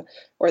them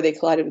or they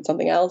collided with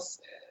something else.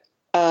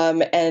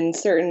 And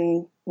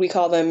certain, we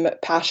call them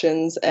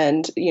passions,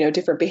 and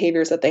different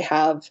behaviors that they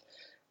have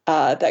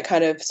that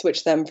kind of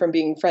switch them from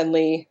being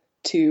friendly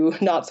to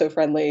not so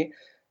friendly.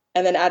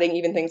 And then adding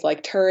even things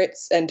like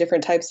turrets and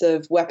different types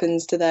of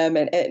weapons to them,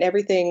 and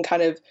everything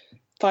kind of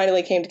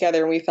finally came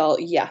together, and we felt,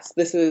 yes,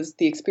 this is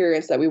the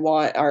experience that we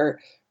want. Our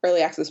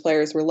early access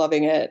players were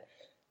loving it.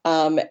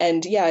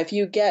 And yeah, if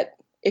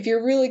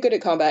you're really good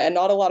at combat, and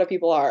not a lot of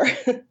people are,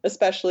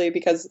 especially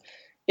because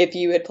if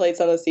you had played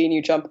Sunless Sea and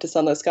you jump to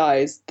Sunless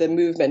Skies, the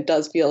movement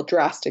does feel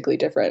drastically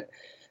different.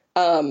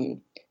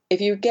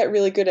 If you get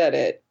really good at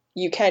it,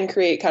 you can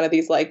create kind of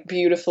these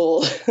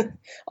beautiful,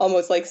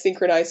 almost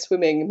synchronized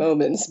swimming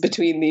moments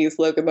between these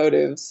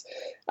locomotives.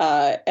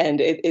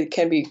 And it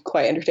can be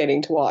quite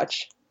entertaining to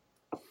watch.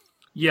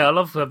 Yeah, I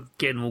love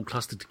getting them all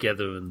clustered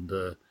together and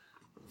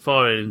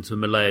firing into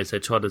melee as they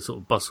try to sort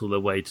of bustle their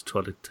way to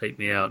try to take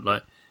me out.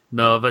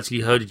 No, I've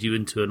actually herded you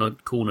into a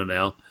corner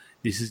now.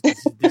 This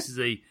is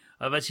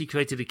I've actually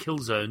created a kill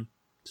zone.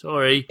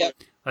 Sorry. Yep.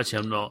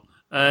 Actually, I'm not.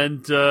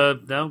 And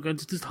now I'm going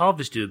to just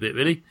harvest you a bit,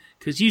 really,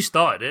 because you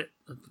started it.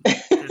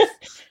 If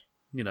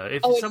you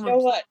know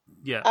what?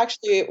 Yeah.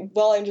 Actually,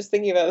 while I'm just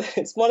thinking about it,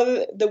 it's one of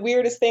the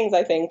weirdest things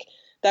I think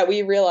that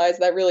we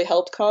realized that really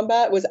helped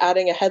combat was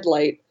adding a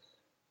headlight,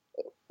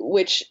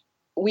 which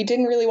we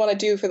didn't really want to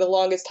do for the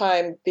longest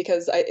time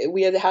because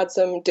we had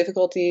some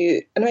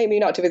difficulty, and maybe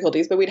not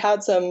difficulties, but we'd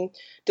had some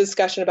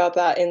discussion about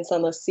that in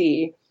Sunless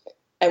Sea,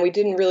 and we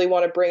didn't really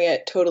want to bring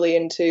it totally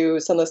into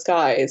Sunless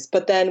Skies.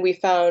 But then we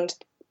found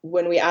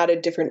when we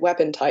added different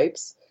weapon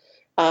types,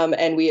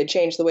 and we had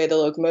changed the way the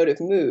locomotive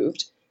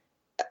moved,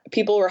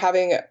 people were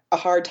having a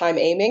hard time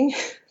aiming.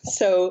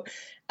 So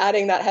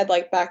adding that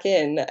headlight back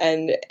in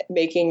and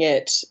making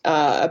it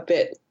a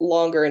bit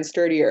longer and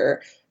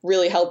sturdier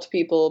really helped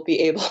people be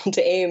able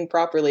to aim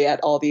properly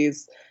at all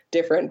these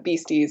different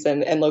beasties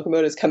and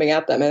locomotives coming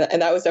at them.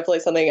 And that was definitely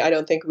something I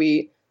don't think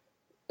we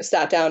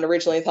sat down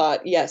originally and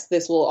thought, yes,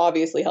 this will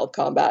obviously help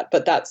combat,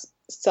 but that's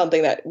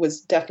something that was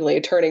definitely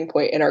a turning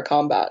point in our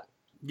combat.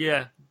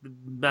 Yeah,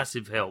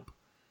 massive help.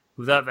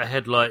 Without the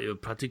headlight, you're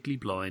practically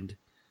blind.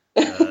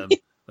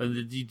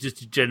 And you just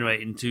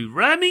degenerate into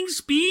ramming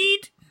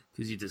speed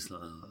because you just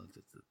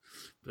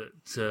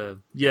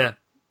yeah,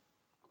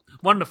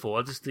 wonderful.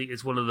 I just think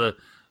it's one of the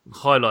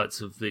highlights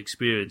of the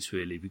experience,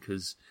 really,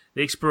 because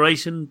the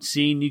exploration,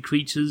 seeing new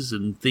creatures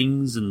and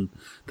things, and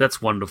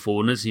that's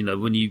wonderful. And as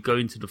when you go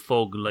into the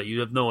fog and you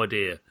have no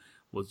idea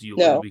what you're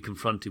going to be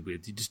confronted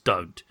with, you just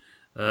don't.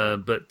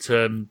 But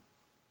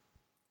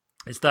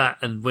it's that,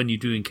 and when you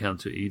do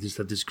encounter it, you just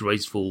have this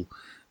graceful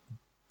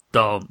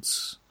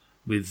dance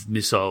with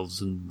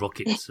missiles and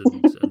rockets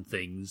and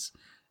things,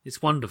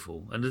 It's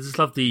wonderful. And I just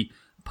love the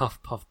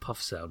puff, puff,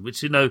 puff sound,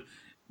 which,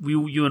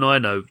 you and I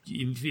know,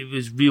 if it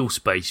was real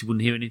space, you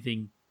wouldn't hear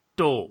anything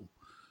at all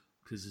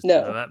because there's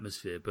no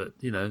atmosphere. But,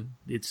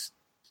 it's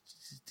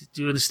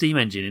doing a steam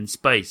engine in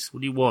space.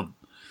 What do you want?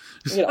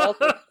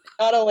 Also,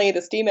 not only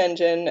the steam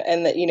engine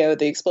and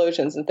the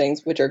explosions and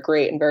things, which are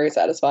great and very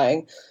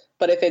satisfying,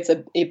 but if it's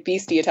a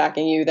beastie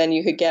attacking you, then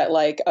you could get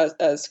like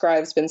a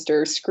scribe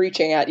spinster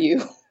screeching at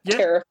you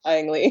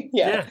terrifyingly.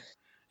 Yeah.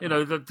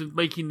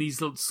 Making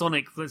these little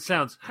sonic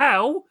sounds.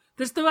 How?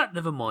 There's no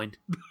never mind.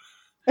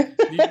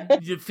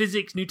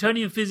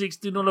 Newtonian physics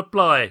do not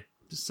apply.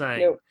 Just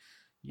saying. Nope.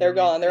 They're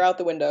gone. They're out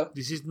the window.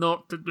 This is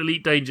not the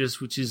Elite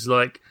Dangerous, which is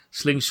like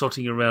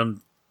slingshotting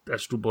around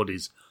astral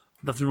bodies.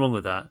 Nothing wrong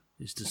with that.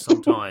 It's just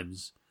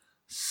sometimes.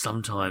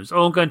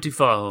 Oh, I'm going too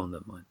far. Oh,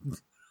 never mind.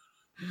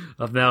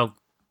 I've now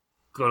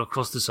gone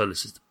across the solar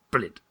system.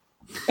 Brilliant.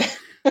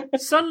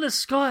 Sunless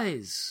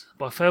Skies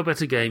by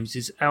Failbetter Games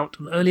is out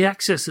on early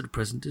access at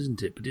present,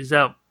 isn't it? But it's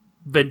out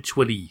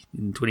eventually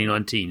in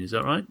 2019. Is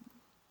that right?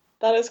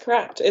 That is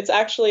correct.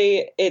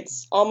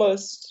 It's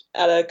almost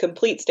at a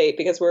complete state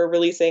because we're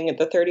releasing it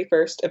the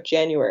 31st of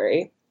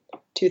January,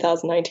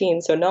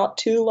 2019. So not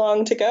too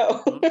long to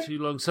go. Not too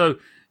long. So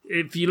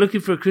if you're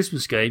looking for a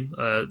Christmas game,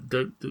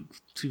 don't look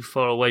too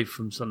far away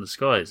from Sunless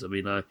Skies. I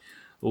mean, I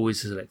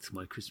always select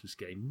my Christmas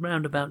game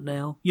round about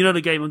now. You know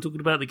the game I'm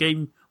talking about, the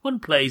game one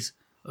plays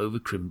over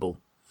Crimble.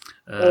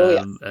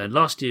 Yes. And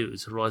last year it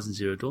was Horizon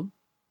Zero Dawn.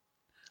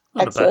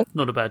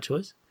 Not a bad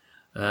choice.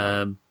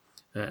 And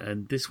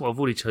this one I've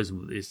already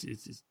chosen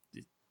is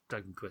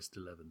Dragon Quest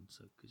 11.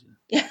 So,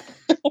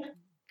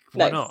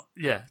 why Nice. not?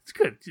 Yeah, it's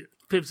good.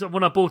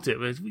 When I bought it,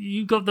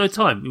 you got no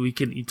time. You're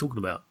talking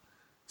about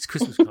it's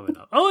Christmas coming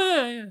up. Oh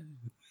yeah.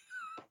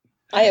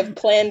 I have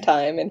planned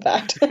time, in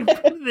fact.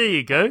 There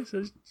you go.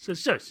 So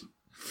shush.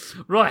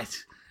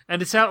 Right,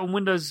 and it's out on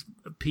Windows,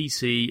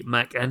 PC,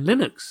 Mac, and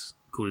Linux,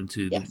 according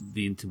to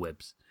the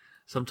interwebs.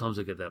 Sometimes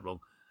I get that wrong.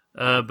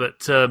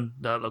 But no,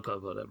 I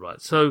got that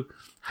right. So,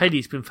 Hayley,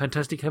 it's been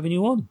fantastic having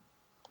you on.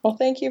 Well,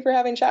 thank you for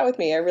having a chat with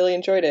me. I really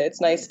enjoyed it.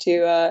 It's nice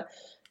to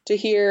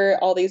hear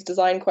all these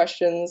design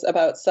questions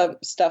about some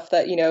stuff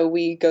that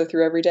we go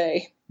through every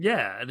day.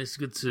 Yeah, and it's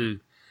good to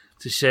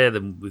share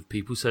them with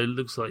people. So it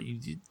looks like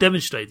you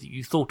demonstrate that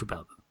you thought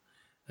about them.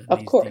 And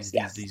of course,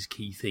 yes. These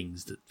key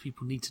things that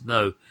people need to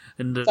know.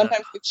 And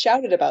sometimes we've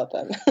shouted about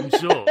them. I'm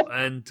sure.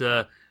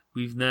 And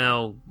we've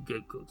now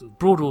got a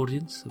broad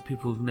audience, so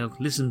people now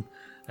listen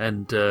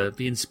and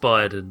be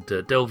inspired and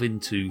delve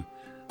into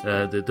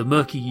the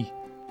murky,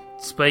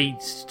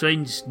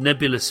 strange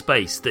nebulous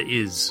space that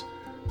is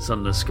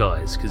Sunless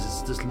Skies, because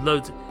it's just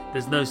loads.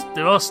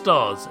 There are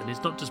stars, and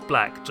it's not just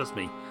black. Trust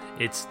me,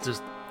 it's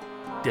just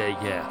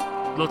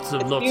lots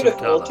of beautiful,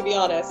 colour. To be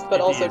honest, but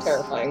also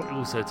terrifying.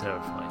 Also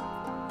terrifying.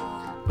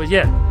 But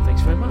yeah,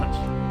 thanks very much.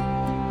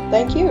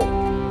 Thank you.